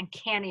have an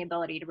uncanny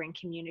ability to bring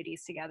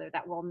communities together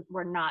that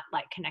were not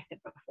like connected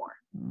before.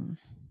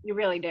 You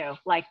really do.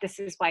 Like, this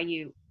is why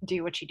you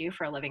do what you do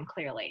for a living,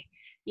 clearly.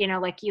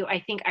 Like you,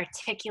 I think,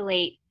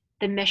 articulate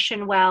the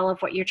mission well of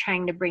what you're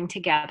trying to bring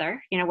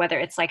together, whether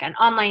it's like an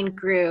online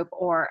group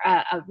or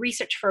a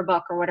research for a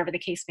book or whatever the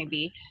case may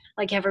be.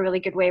 Like, you have a really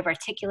good way of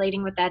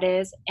articulating what that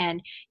is.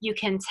 And you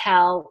can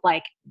tell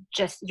like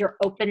just your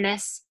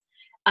openness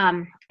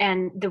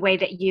and the way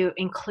that you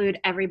include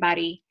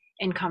everybody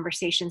in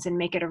conversations and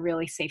make it a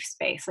really safe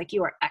space. Like,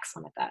 you are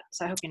excellent at that.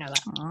 So I hope you know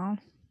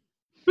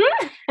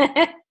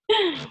that.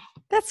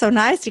 That's so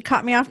nice. You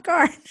caught me off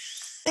guard.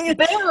 Boom.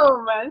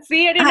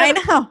 See, I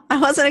know. I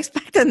wasn't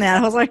expecting that.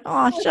 I was like,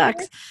 oh,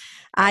 shucks.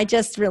 I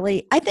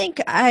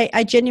think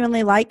I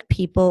genuinely like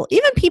people,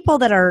 even people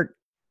that are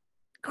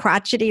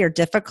crotchety or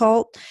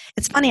difficult.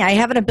 It's funny. I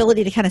have an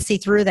ability to kind of see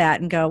through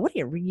that and go, what are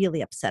you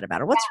really upset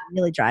about? Or what's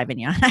really driving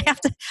you? And I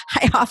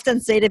often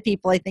say to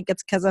people, I think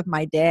it's because of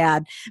my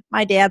dad.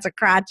 My dad's a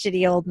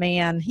crotchety old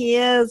man. He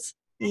is.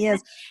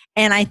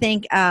 And I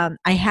think I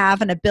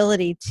have an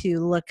ability to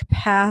look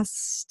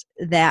past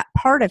that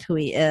part of who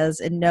he is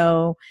and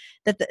know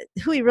that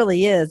who he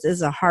really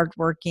is a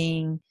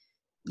hardworking,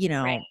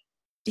 Right.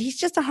 he's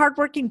just a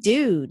hardworking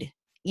dude,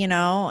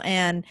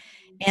 and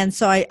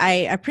so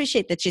I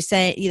appreciate that you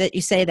say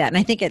that. And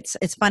I think it's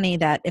funny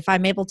that if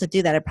I'm able to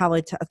do that, it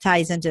probably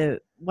ties into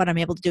what I'm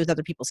able to do with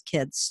other people's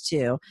kids too.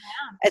 Yeah.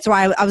 It's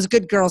why I was a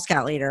good Girl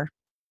Scout leader.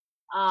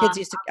 Kids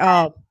used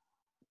to,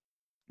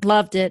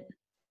 loved it.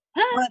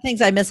 One of the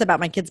things I miss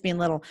about my kids being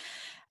little,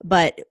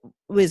 but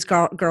was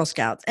Girl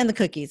Scouts and the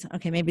cookies.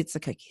 Okay, maybe it's the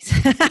cookies.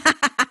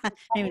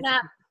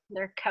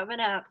 They're coming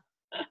up.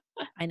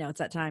 I know, it's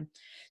that time.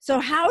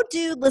 So how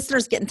do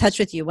listeners get in touch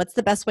with you? What's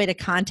the best way to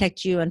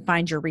contact you and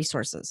find your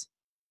resources?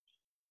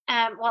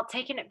 Well,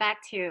 taking it back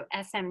to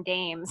SM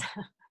Dames,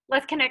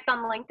 let's connect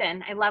on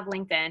LinkedIn. I love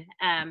LinkedIn.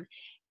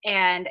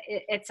 And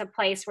it's a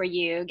place where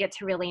you get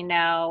to really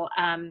know,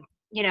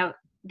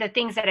 the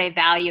things that I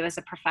value as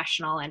a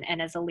professional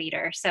and as a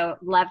leader. So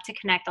love to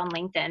connect on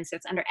LinkedIn. So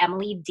it's under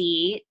Emily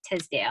D.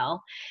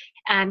 Tisdale.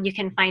 You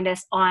can find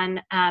us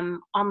on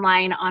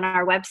online on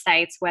our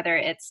websites, whether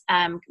it's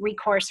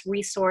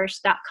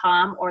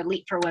recourseresource.com or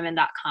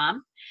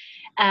leapforwomen.com.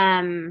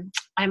 I'm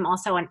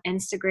also on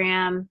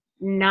Instagram,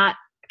 not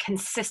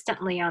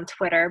consistently on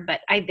Twitter, but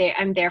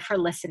I'm there for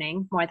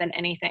listening more than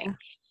anything.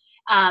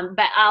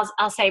 But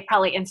I'll say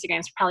probably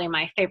Instagram is probably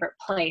my favorite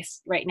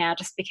place right now,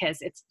 just because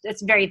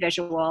it's very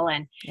visual,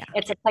 and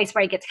it's a place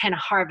where I get to kind of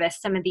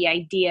harvest some of the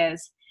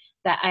ideas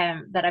that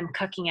I'm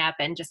cooking up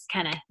and just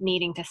kind of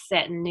needing to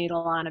sit and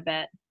noodle on a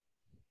bit.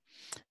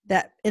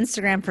 That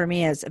Instagram for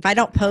me is if I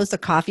don't post a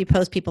coffee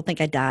post, people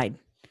think I died.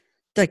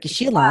 They're like, is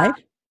she alive?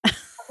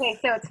 Okay,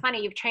 so it's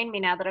funny. You've trained me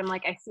now that I'm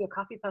like, I see a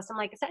coffee post. I'm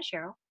like, is that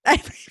Cheryl?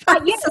 I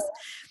Not you.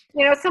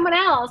 Someone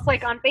else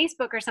like on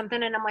Facebook or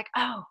something. And I'm like,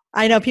 oh.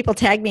 I know people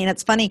tag me, and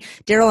it's funny.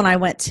 Daryl and I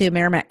went to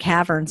Merrimack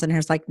Caverns, and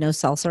there's like no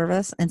cell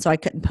service, and so I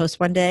couldn't post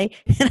one day.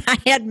 And I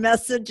had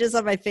messages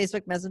on my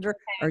Facebook Messenger.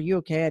 Are you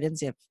okay? I didn't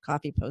see a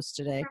coffee post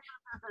today.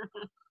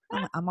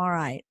 I'm all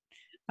right.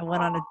 I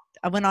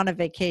went on a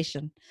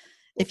vacation.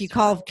 If you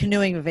call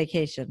canoeing a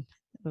vacation,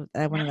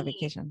 I went on a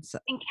vacation. So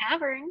in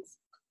caverns,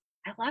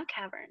 I love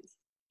caverns.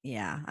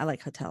 Yeah, I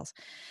like hotels.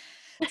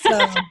 So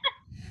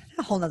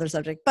a whole nother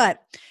subject, but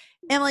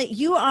Emily,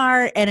 you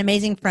are an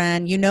amazing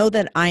friend. You know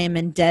that I am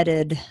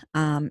indebted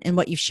in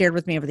what you've shared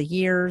with me over the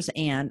years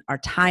and our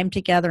time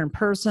together in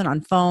person,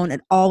 on phone.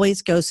 It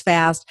always goes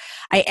fast.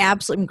 I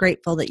absolutely am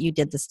grateful that you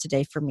did this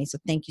today for me. So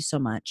thank you so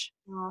much.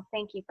 Well,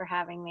 thank you for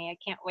having me. I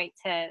can't wait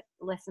to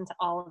listen to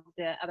all of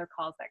the other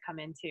calls that come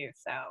in too.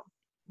 So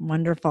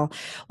wonderful.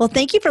 Well,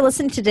 thank you for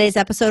listening to today's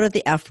episode of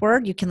The F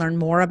Word. You can learn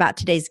more about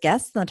today's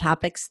guests and the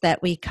topics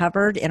that we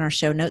covered in our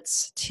show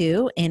notes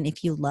too. And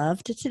if you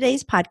loved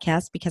today's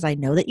podcast, because I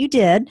know that you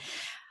did,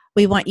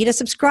 we want you to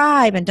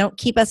subscribe and don't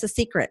keep us a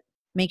secret.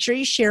 Make sure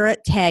you share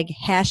it, tag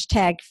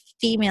hashtag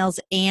females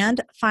and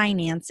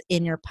finance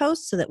in your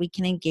posts so that we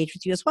can engage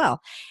with you as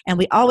well. And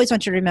we always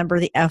want you to remember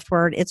the F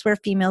word. It's where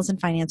females and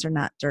finance are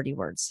not dirty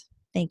words.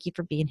 Thank you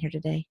for being here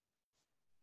today.